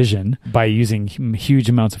a division by using huge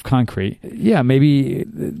amounts of concrete. Yeah, maybe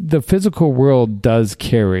the physical world does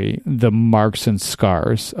carry the marks and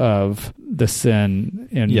scars of the sin,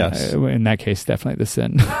 in that case, definitely the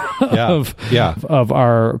sin of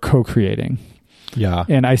our co-creating.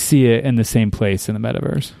 And I see it in the same place in the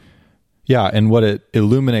metaverse. And what it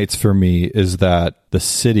illuminates for me is that the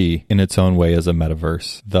city in its own way is a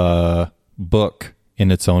metaverse. The book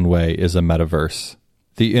in its own way is a metaverse.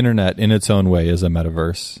 The internet in its own way is a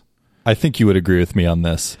metaverse. I think you would agree with me on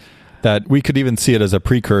this, that we could even see it as a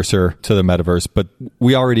precursor to the metaverse, but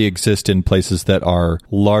we already exist in places that are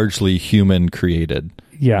largely human created.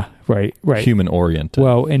 Right. Human oriented.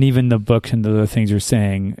 Well, and even the books and the other things you're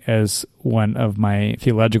saying, as one of my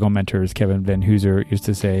theological mentors, Kevin Van Hooser, used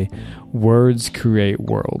to say, words create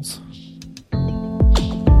worlds.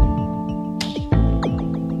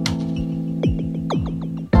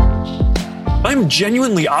 I'm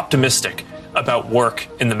genuinely optimistic about work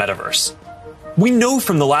in the metaverse. We know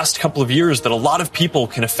from the last couple of years that a lot of people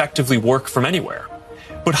can effectively work from anywhere.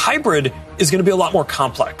 But hybrid is going to be a lot more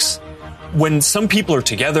complex, when some people are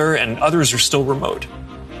together and others are still remote.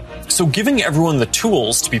 So giving everyone the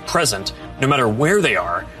tools to be present, no matter where they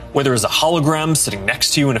are, whether as a hologram sitting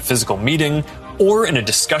next to you in a physical meeting or in a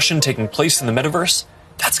discussion taking place in the metaverse,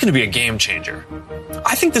 That's going to be a game changer.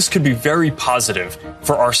 I think this could be very positive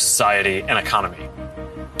for our society and economy.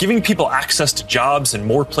 Giving people access to jobs in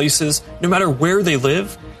more places, no matter where they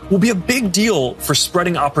live, will be a big deal for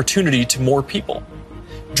spreading opportunity to more people.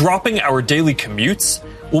 Dropping our daily commutes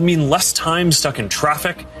will mean less time stuck in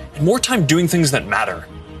traffic and more time doing things that matter.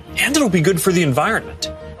 And it'll be good for the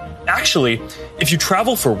environment. Actually, if you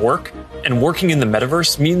travel for work and working in the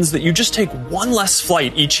metaverse means that you just take one less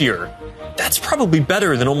flight each year, that's probably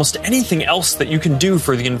better than almost anything else that you can do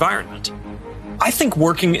for the environment. I think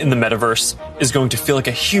working in the metaverse is going to feel like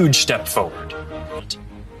a huge step forward.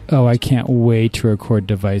 Oh, I can't wait to record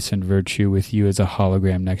Device and Virtue with you as a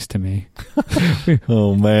hologram next to me.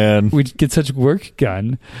 Oh, man. We'd get such work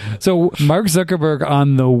done. So Mark Zuckerberg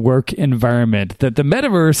on the work environment, that the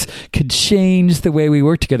metaverse could change the way we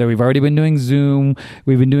work together. We've already been doing Zoom.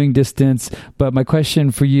 We've been doing distance. But my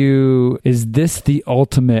question for you, is this the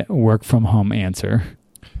ultimate work from home answer?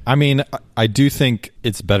 I mean, I do think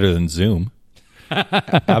it's better than Zoom.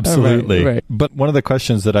 Absolutely. Right. But one of the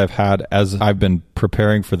questions that I've had as I've been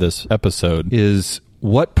preparing for this episode is,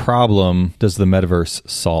 what problem does the metaverse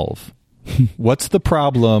solve? What's the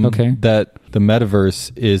problem that the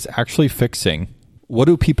metaverse is actually fixing? What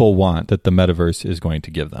do people want that the metaverse is going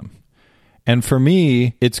to give them? And for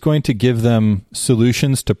me, it's going to give them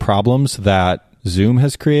solutions to problems that Zoom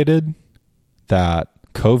has created, that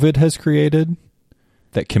COVID has created,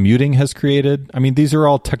 that commuting has created. I mean, these are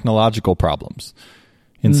all technological problems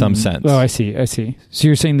in some sense. Oh, I see. So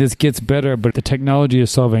you're saying this gets better, but the technology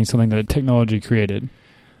is solving something that technology created.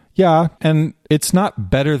 Yeah, and it's not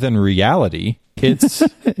better than reality. It's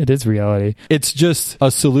It is reality. It's just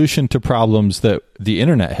a solution to problems that the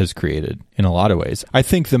internet has created in a lot of ways. I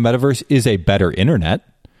think the metaverse is a better internet,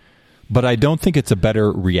 but I don't think it's a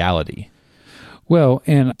better reality. Well,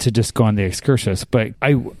 and to just go on the excursus, but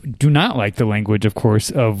I do not like the language, of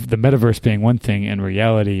course, of the metaverse being one thing and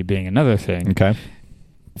reality being another thing. Okay.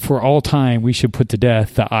 For all time, we should put to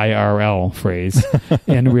death the IRL phrase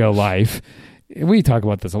in real life. We talk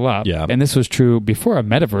about this a lot. Yeah. And this was true before a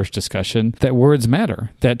metaverse discussion, that words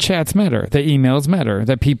matter, that chats matter, that emails matter,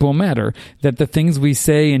 that people matter, that the things we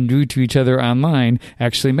say and do to each other online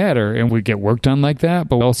actually matter. And we get work done like that,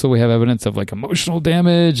 but also we have evidence of like emotional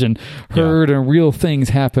damage and hurt and real things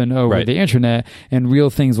happen over the internet, and real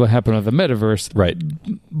things will happen on the metaverse. Right.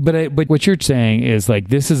 But what you're saying is like,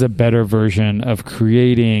 this is a better version of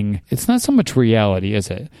creating, it's not so much reality, is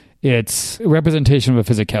it? It's a representation of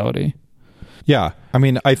a physicality. Yeah. I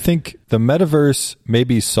mean, I think the metaverse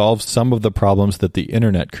maybe solves some of the problems that the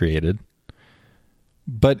internet created,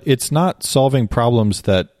 but it's not solving problems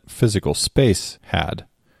that physical space had.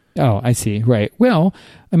 Oh, I see. Right. Well,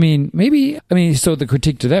 so the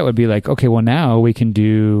critique to that would be like, okay, well, now we can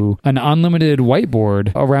do an unlimited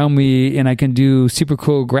whiteboard around me, and I can do super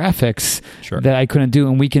cool graphics that I couldn't do.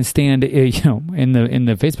 And we can stand, in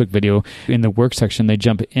the Facebook video, in the work section, they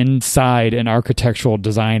jump inside an architectural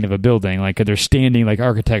design of a building. Like they're standing like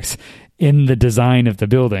architects in the design of the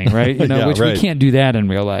building, right? We can't do that in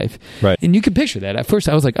real life. Right. And you can picture that. At first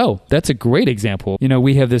I was like, oh, that's a great example.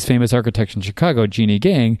 We have this famous architect in Chicago, Jeannie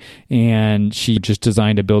Gang, and she just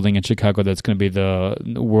designed a building in Chicago that's going to be the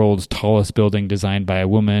world's tallest building designed by a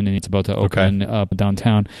woman, and it's about to open up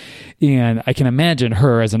downtown. And I can imagine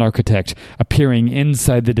her as an architect appearing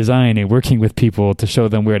inside the design and working with people to show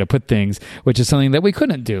them where to put things, which is something that we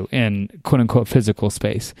couldn't do in quote-unquote physical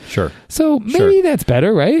space. Sure. So maybe that's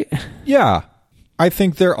better, right? Yeah. I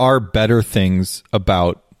think there are better things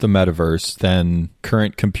about the metaverse than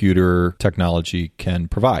current computer technology can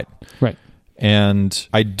provide. Right. And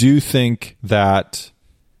I do think that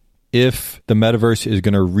if the metaverse is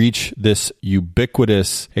going to reach this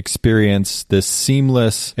ubiquitous experience, this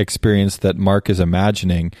seamless experience that Mark is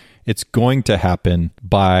imagining, it's going to happen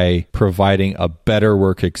by providing a better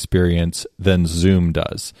work experience than Zoom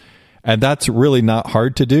does. And that's really not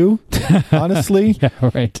hard to do, honestly. Yeah,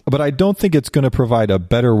 right. But I don't think it's going to provide a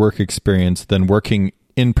better work experience than working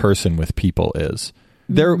in person with people is.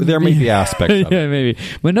 There may be aspects of it. Yeah, maybe.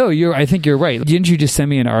 But no, I think you're right. Didn't you just send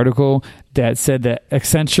me an article that said that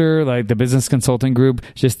Accenture, like the business consulting group,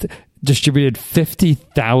 just distributed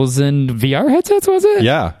 50,000 VR headsets, was it?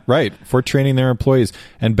 Yeah, right. For training their employees.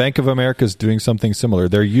 And Bank of America is doing something similar.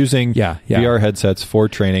 They're using VR headsets for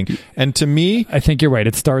training. And to me, I think you're right.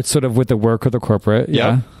 It starts sort of with the work or the corporate.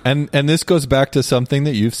 Yeah. And this goes back to something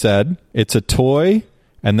that you've said. It's a toy,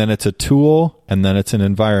 and then it's a tool, and then it's an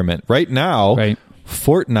environment. Right now,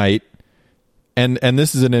 Fortnite, and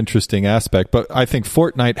this is an interesting aspect, but I think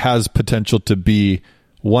Fortnite has potential to be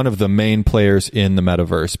one of the main players in the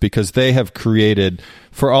metaverse because they have created,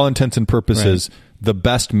 for all intents and purposes, the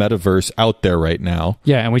best metaverse out there right now.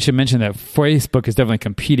 Yeah, and we should mention that Facebook is definitely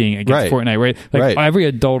competing against Fortnite, right? Like every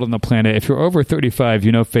adult on the planet, if you're over 35,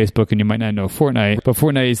 you know Facebook and you might not know Fortnite, but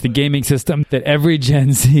Fortnite is the gaming system that every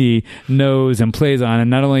Gen Z knows and plays on.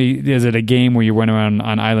 And not only is it a game where you run around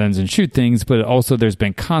on islands and shoot things, but also there's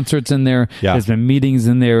been concerts in there, there's been meetings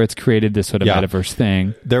in there. It's created this sort of metaverse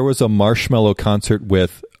thing. There was a Marshmello concert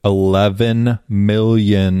with 11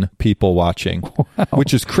 million people watching,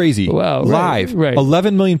 which is crazy. Wow, live. Right.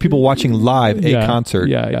 11 million people watching live a concert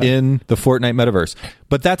in the Fortnite metaverse.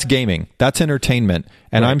 But that's gaming. That's entertainment.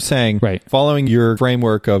 And I'm saying, following your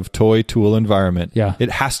framework of toy tool environment, it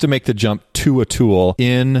has to make the jump to a tool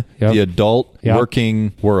in the adult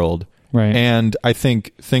working world. Right. And I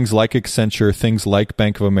think things like Accenture, things like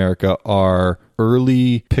Bank of America are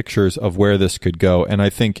early pictures of where this could go. And I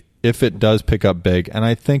think if it does pick up big, and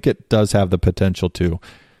I think it does have the potential to,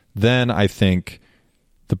 then I think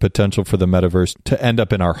the potential for the metaverse to end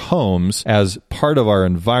up in our homes as part of our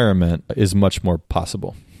environment is much more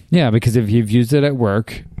possible. Yeah, because if you've used it at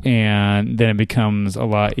work, and then it becomes a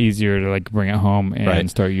lot easier to like bring it home and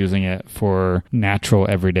start using it for natural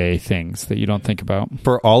everyday things that you don't think about.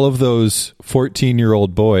 For all of those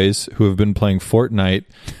 14-year-old boys who have been playing Fortnite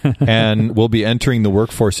and will be entering the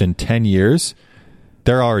workforce in 10 years,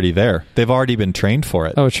 they're already there. They've already been trained for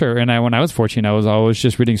it. Oh, sure. And when I was 14, I was always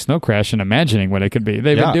just reading Snow Crash and imagining what it could be.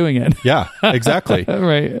 They've been doing it. Yeah, exactly.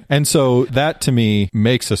 Right. And so that, to me,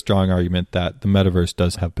 makes a strong argument that the metaverse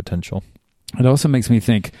does have potential. It also makes me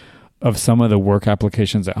think of some of the work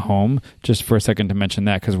applications at home, just for a second to mention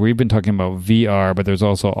that, because we've been talking about VR, but there's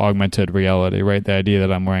also augmented reality, right? The idea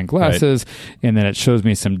that I'm wearing glasses and then it shows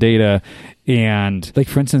me some data. And like,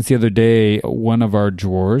 for instance, the other day, one of our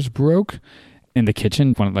drawers broke in the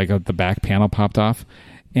kitchen, when like the back panel popped off,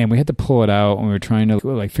 and we had to pull it out, and we were trying to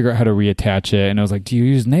like figure out how to reattach it. And I was like, do you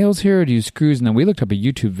use nails here or do you use screws? And then we looked up a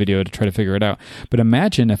YouTube video to try to figure it out. But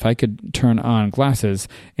imagine if I could turn on glasses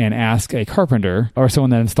and ask a carpenter or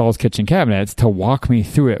someone that installs kitchen cabinets to walk me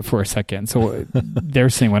through it for a second. So they're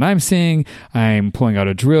seeing what I'm seeing. I'm pulling out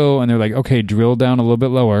a drill, and they're like, okay, drill down a little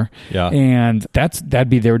bit lower. Yeah. And that'd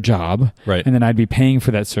be their job. Right. And then I'd be paying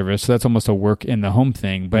for that service. So that's almost a work in the home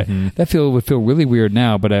thing. But that would feel really weird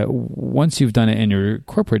now. But once you've done it in your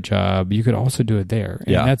corporate job, you could also do it there.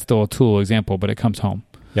 And that's still a tool example, but it comes home.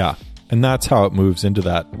 Yeah. And that's how it moves into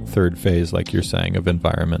that third phase, like you're saying, of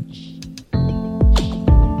environment.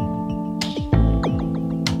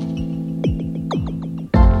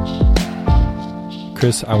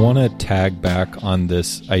 Chris, I want to tag back on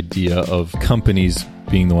this idea of companies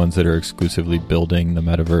being the ones that are exclusively building the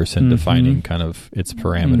metaverse and defining kind of its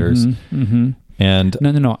parameters. And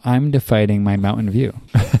no, I'm defining my Mountain View.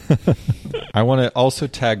 I want to also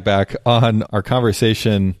tag back on our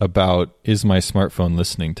conversation about, is my smartphone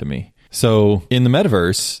listening to me? So in the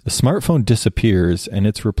metaverse, the smartphone disappears and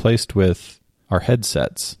it's replaced with our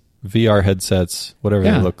headsets, VR headsets, whatever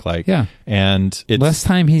they look like. Yeah. And it's less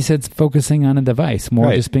time, he said, focusing on a device,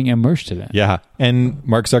 more just being immersed in it. Yeah. And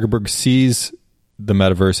Mark Zuckerberg sees the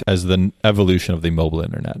metaverse as the evolution of the mobile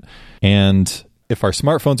internet. And if our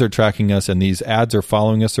smartphones are tracking us and these ads are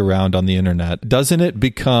following us around on the internet, doesn't it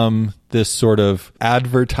become this sort of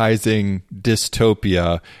advertising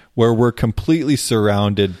dystopia where we're completely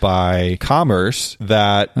surrounded by commerce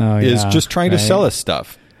that is just trying to sell us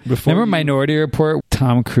stuff? Remember Minority Report?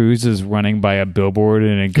 Tom Cruise is running by a billboard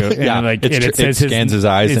and it goes, it scans his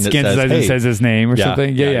eyes and it says his name or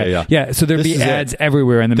something. Yeah. So there'd be ads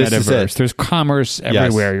everywhere in the metaverse. There's commerce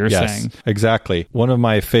everywhere. You're saying exactly. One of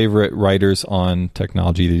my favorite writers on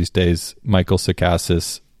technology these days, Michael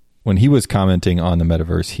Sacassis, when he was commenting on the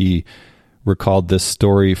metaverse, he recalled this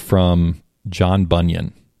story from John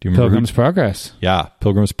Bunyan. Do you remember Pilgrim's Progress? Yeah,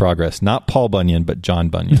 Pilgrim's Progress. Not Paul Bunyan, but John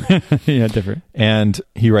Bunyan. Yeah, different. And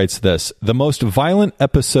he writes this: the most violent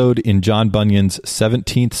episode in John Bunyan's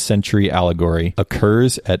 17th century allegory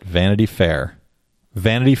occurs at Vanity Fair.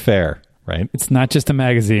 Vanity Fair, right? It's not just a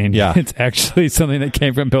magazine. Yeah. It's actually something that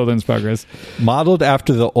came from Pilgrim's Progress. Modeled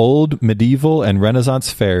after the old medieval and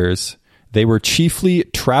Renaissance fairs, they were chiefly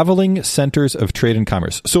traveling centers of trade and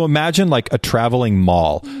commerce. So imagine like a traveling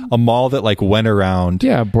mall, a mall that like went around.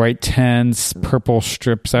 Yeah, bright tents, purple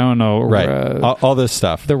strips, I don't know. Right, all this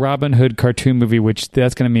stuff. The Robin Hood cartoon movie, which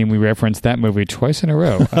that's going to mean we reference that movie twice in a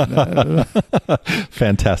row.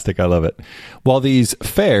 Fantastic, I love it. While these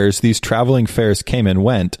fairs, these traveling fairs came and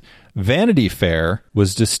went, Vanity Fair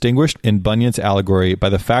was distinguished in Bunyan's allegory by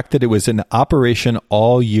the fact that it was in operation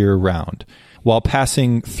all year round. While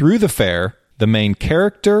passing through the fair, the main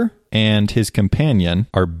character and his companion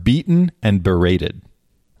are beaten and berated.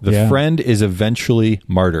 The friend is eventually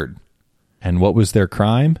martyred. And what was their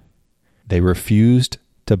crime? They refused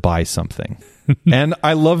to buy something. And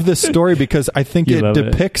I love this story because I think it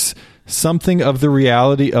depicts something of the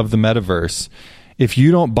reality of the metaverse. If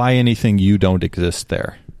you don't buy anything, you don't exist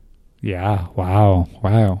there. Yeah.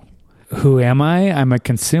 Wow. Who am I? I'm a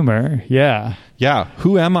consumer. Yeah. Yeah.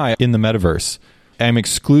 Who am I in the metaverse? I'm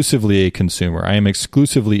exclusively a consumer. I am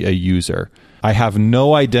exclusively a user. I have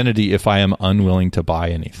no identity if I am unwilling to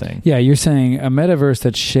buy anything. Yeah, you're saying a metaverse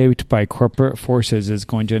that's shaped by corporate forces is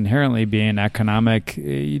going to inherently be an economic,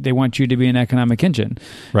 they want you to be an economic engine.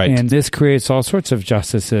 Right. And this creates all sorts of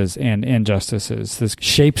justices and injustices. This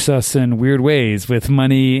shapes us in weird ways with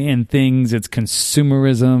money and things. It's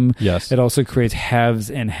consumerism. Yes. It also creates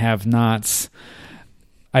haves and have-nots.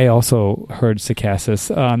 I also heard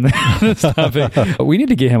Sakassis on this topic. We need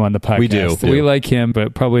to get him on the podcast. We do. We like him,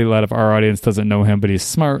 but probably a lot of our audience doesn't know him, but he's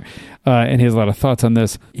smart and he has a lot of thoughts on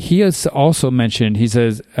this. He has also mentioned, he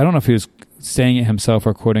says, I don't know if he was saying it himself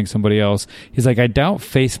or quoting somebody else. He's like, I doubt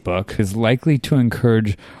Facebook is likely to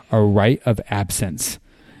encourage a right of absence,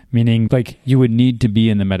 meaning like you would need to be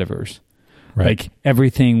in the metaverse. Right. Like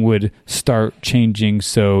everything would start changing.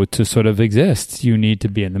 So to sort of exist, you need to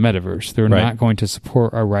be in the metaverse. They're not going to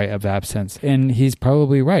support a right of absence. And he's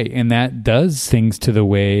probably right. And that does things to the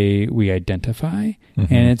way we identify.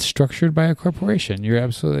 Mm-hmm. And it's structured by a corporation. You're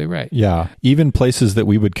absolutely right. Yeah. Even places that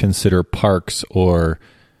we would consider parks or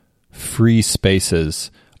free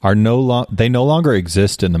spaces are they no longer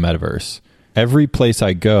exist in the metaverse. Every place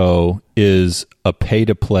I go is a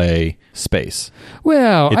pay-to-play space.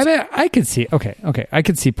 Well, I mean, I could see, okay. I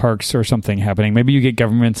could see parks or something happening. Maybe you get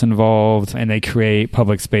governments involved and they create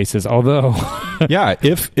public spaces, although... Yeah,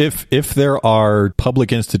 if there are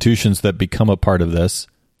public institutions that become a part of this,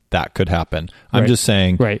 that could happen. I'm just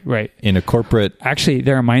saying, right. In a corporate... Actually,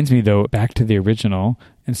 that reminds me, though, back to the original...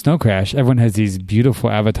 In Snow Crash, everyone has these beautiful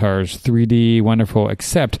avatars, 3D, wonderful,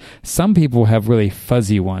 except some people have really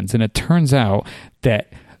fuzzy ones. And it turns out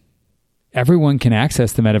that everyone can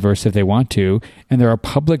access the metaverse if they want to. And there are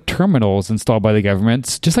public terminals installed by the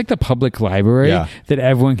governments, just like the public library that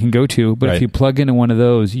everyone can go to. But if you plug into one of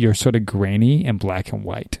those, you're sort of grainy and black and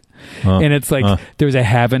white. And it's like there's a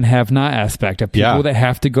have and have not aspect of people that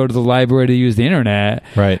have to go to the library to use the internet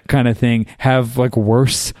kind of thing have like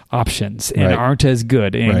worse options and aren't as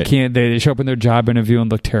good and they show up in their job interview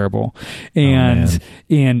and look terrible. And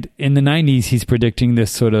in the 90s he's predicting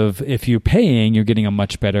this sort of, if you're paying, you're getting a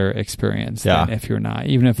much better experience than if you're not,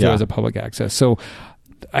 even if there was a public access. So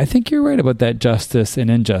I think you're right about that justice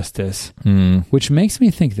and injustice, which makes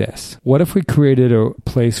me think this. What if we created a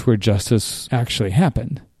place where justice actually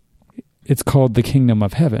happened? It's called the kingdom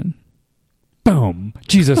of heaven. Boom.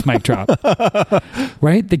 Jesus mic drop.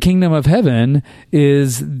 Right? The kingdom of heaven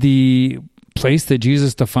is the place that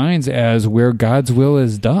Jesus defines as where God's will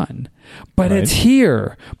is done. But it's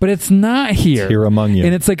here. But it's not here. It's here among you.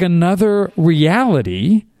 And it's like another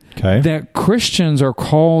reality that Christians are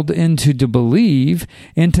called into to believe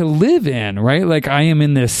and to live in, right? Like I am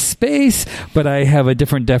in this space, but I have a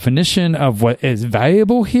different definition of what is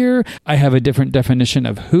valuable here. I have a different definition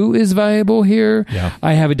of who is valuable here. Yeah.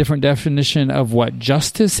 I have a different definition of what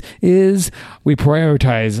justice is. We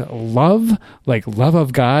prioritize love, like love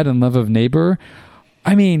of God and love of neighbor.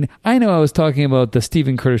 I mean, I know I was talking about the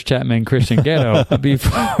Stephen Curtis Chapman Christian ghetto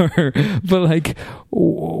before, but like,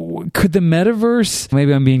 could the metaverse,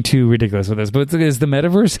 maybe I'm being too ridiculous with this, but is the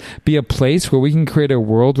metaverse be a place where we can create a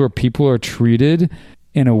world where people are treated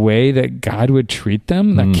in a way that God would treat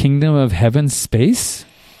them, the kingdom of heaven space?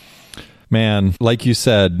 Man, like you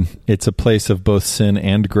said, it's a place of both sin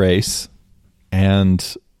and grace,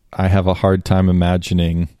 and I have a hard time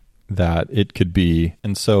imagining that it could be.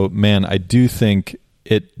 And so, man, I do think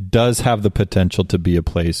it does have the potential to be a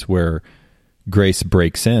place where grace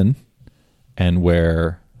breaks in and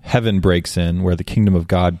where heaven breaks in, where the kingdom of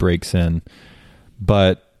God breaks in.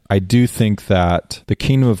 But I do think that the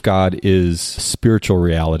kingdom of God is spiritual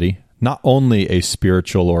reality, not only a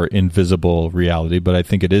spiritual or invisible reality, but I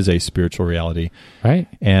think it is a spiritual reality. Right.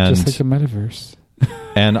 And just like the metaverse.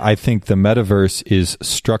 And I think the metaverse is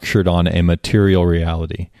structured on a material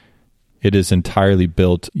reality. It is entirely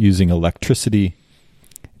built using electricity.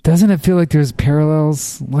 Doesn't it feel like there's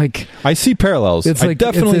parallels? Like I see parallels. I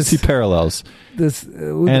definitely see parallels. This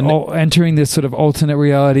entering this sort of alternate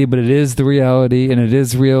reality, but it is the reality and it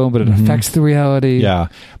is real, but it affects the reality. Yeah.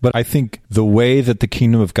 But I think the way that the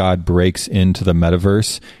kingdom of God breaks into the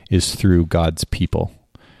metaverse is through God's people.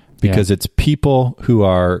 Because it's people who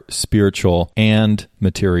are spiritual and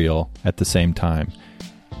material at the same time.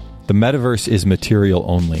 The metaverse is material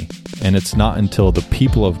only, and it's not until the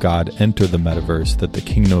people of God enter the metaverse that the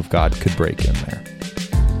kingdom of God could break in there.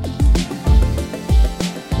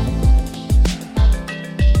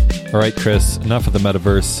 All right, Chris, enough of the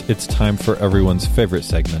metaverse. It's time for everyone's favorite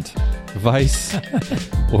segment, Vice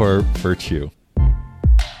or Virtue.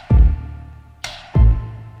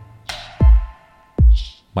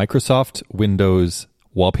 Microsoft Windows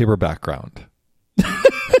wallpaper background.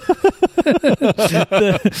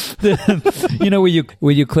 You know, where you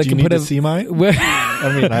click Do you and need put to a see mine?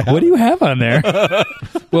 I mean, what do you have on there?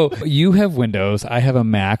 Well, you have Windows. I have a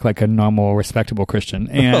Mac, like a normal, respectable Christian.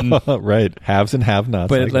 And right. Haves and have-nots.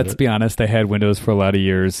 But let's be honest, I had Windows for a lot of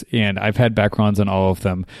years, and I've had backgrounds on all of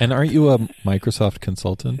them. And aren't you a Microsoft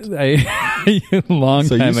consultant? Long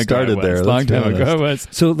so time you ago. Started there. Long time ago. I was.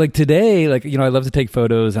 So like today, like, you know, I love to take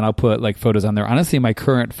photos, and I'll put like photos on there. Honestly, my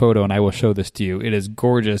current photo, and I will show this to you, it is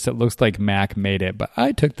gorgeous. It looks like Mac made it, but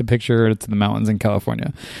I took the picture. It's in the mountains in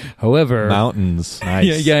California. However, mountains.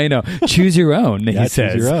 Nice. Yeah, I know. Choose your own, he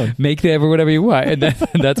says. Choose your own. Make whatever you want. And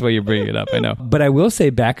that's why you're bringing it up, I know. But I will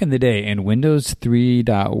say, back in the day, in Windows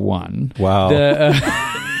 3.1, wow.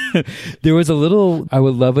 There was a little, I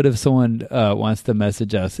would love it if someone wants to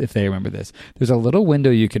message us if they remember this. There's a little window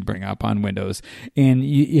you could bring up on Windows, and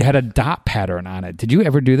you had a dot pattern on it. Did you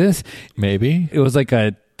ever do this? Maybe. It was like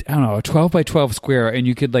a 12 by 12 square, and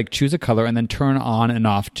you could like choose a color and then turn on and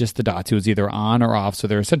off just the dots. It was either on or off, so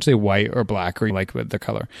they're essentially white or black, or like with the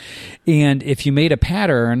color. And if you made a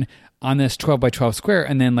pattern on this 12 by 12 square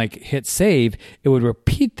and then like hit save, it would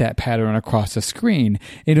repeat that pattern across the screen,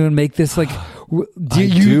 and it would make this like I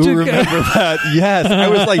do remember that. Yes. I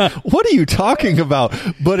was like, what are you talking about?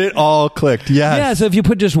 But it all clicked. Yes. Yeah, so if you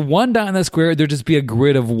put just one dot in the square, there'd just be a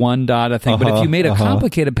grid of one dot, I think. But if you made a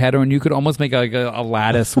complicated pattern, you could almost make like a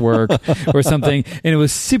lattice work or something, and it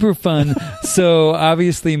was super fun. So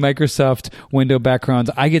obviously Microsoft window backgrounds,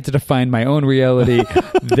 I get to define my own reality.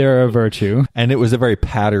 They're a virtue. And it was a very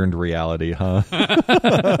patterned reality, huh?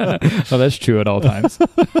 Well, that's true at all times.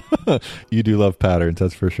 You do love patterns,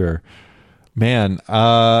 that's for sure. Man,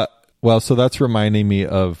 well, so that's reminding me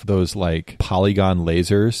of those like polygon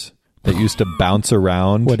lasers that used to bounce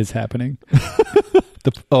around. What is happening?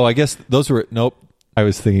 I guess those were, nope. I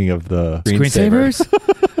was thinking of the screensavers.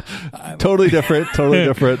 Totally different.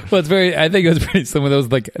 Well, it's I think it was pretty some of those,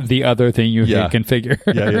 like the other thing you can configure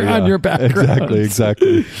on your background.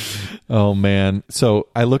 Exactly. Oh man. So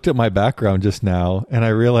I looked at my background just now and I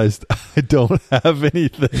realized I don't have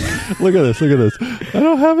anything. Look at this. I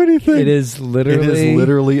don't have anything. It is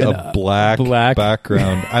literally a black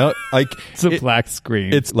background. I don't like it's a black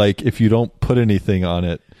screen. It's like if you don't put anything on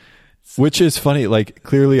it. Which is funny. Like,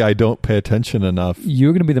 clearly I don't pay attention enough.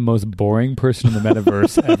 You're going to be the most boring person in the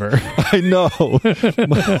metaverse ever. I know.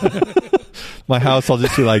 My house, I'll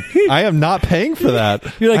just be like, I am not paying for that.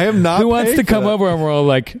 You're like, I am not who wants to come over? And we're all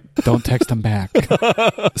like, don't text them back.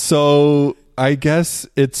 So I guess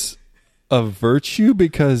it's a virtue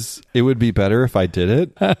because it would be better if I did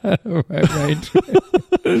it. Right.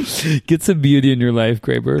 Get some beauty in your life,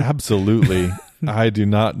 Graber. Absolutely. I do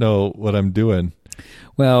not know what I'm doing.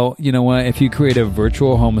 Well, you know what? If you create a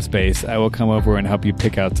virtual home space, I will come over and help you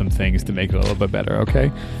pick out some things to make it a little bit better,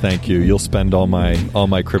 okay? Thank you. You'll spend all my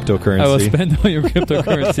cryptocurrency. I will spend all your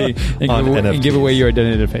cryptocurrency and give away your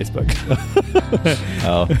identity to Facebook.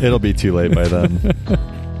 Oh, it'll be too late by then.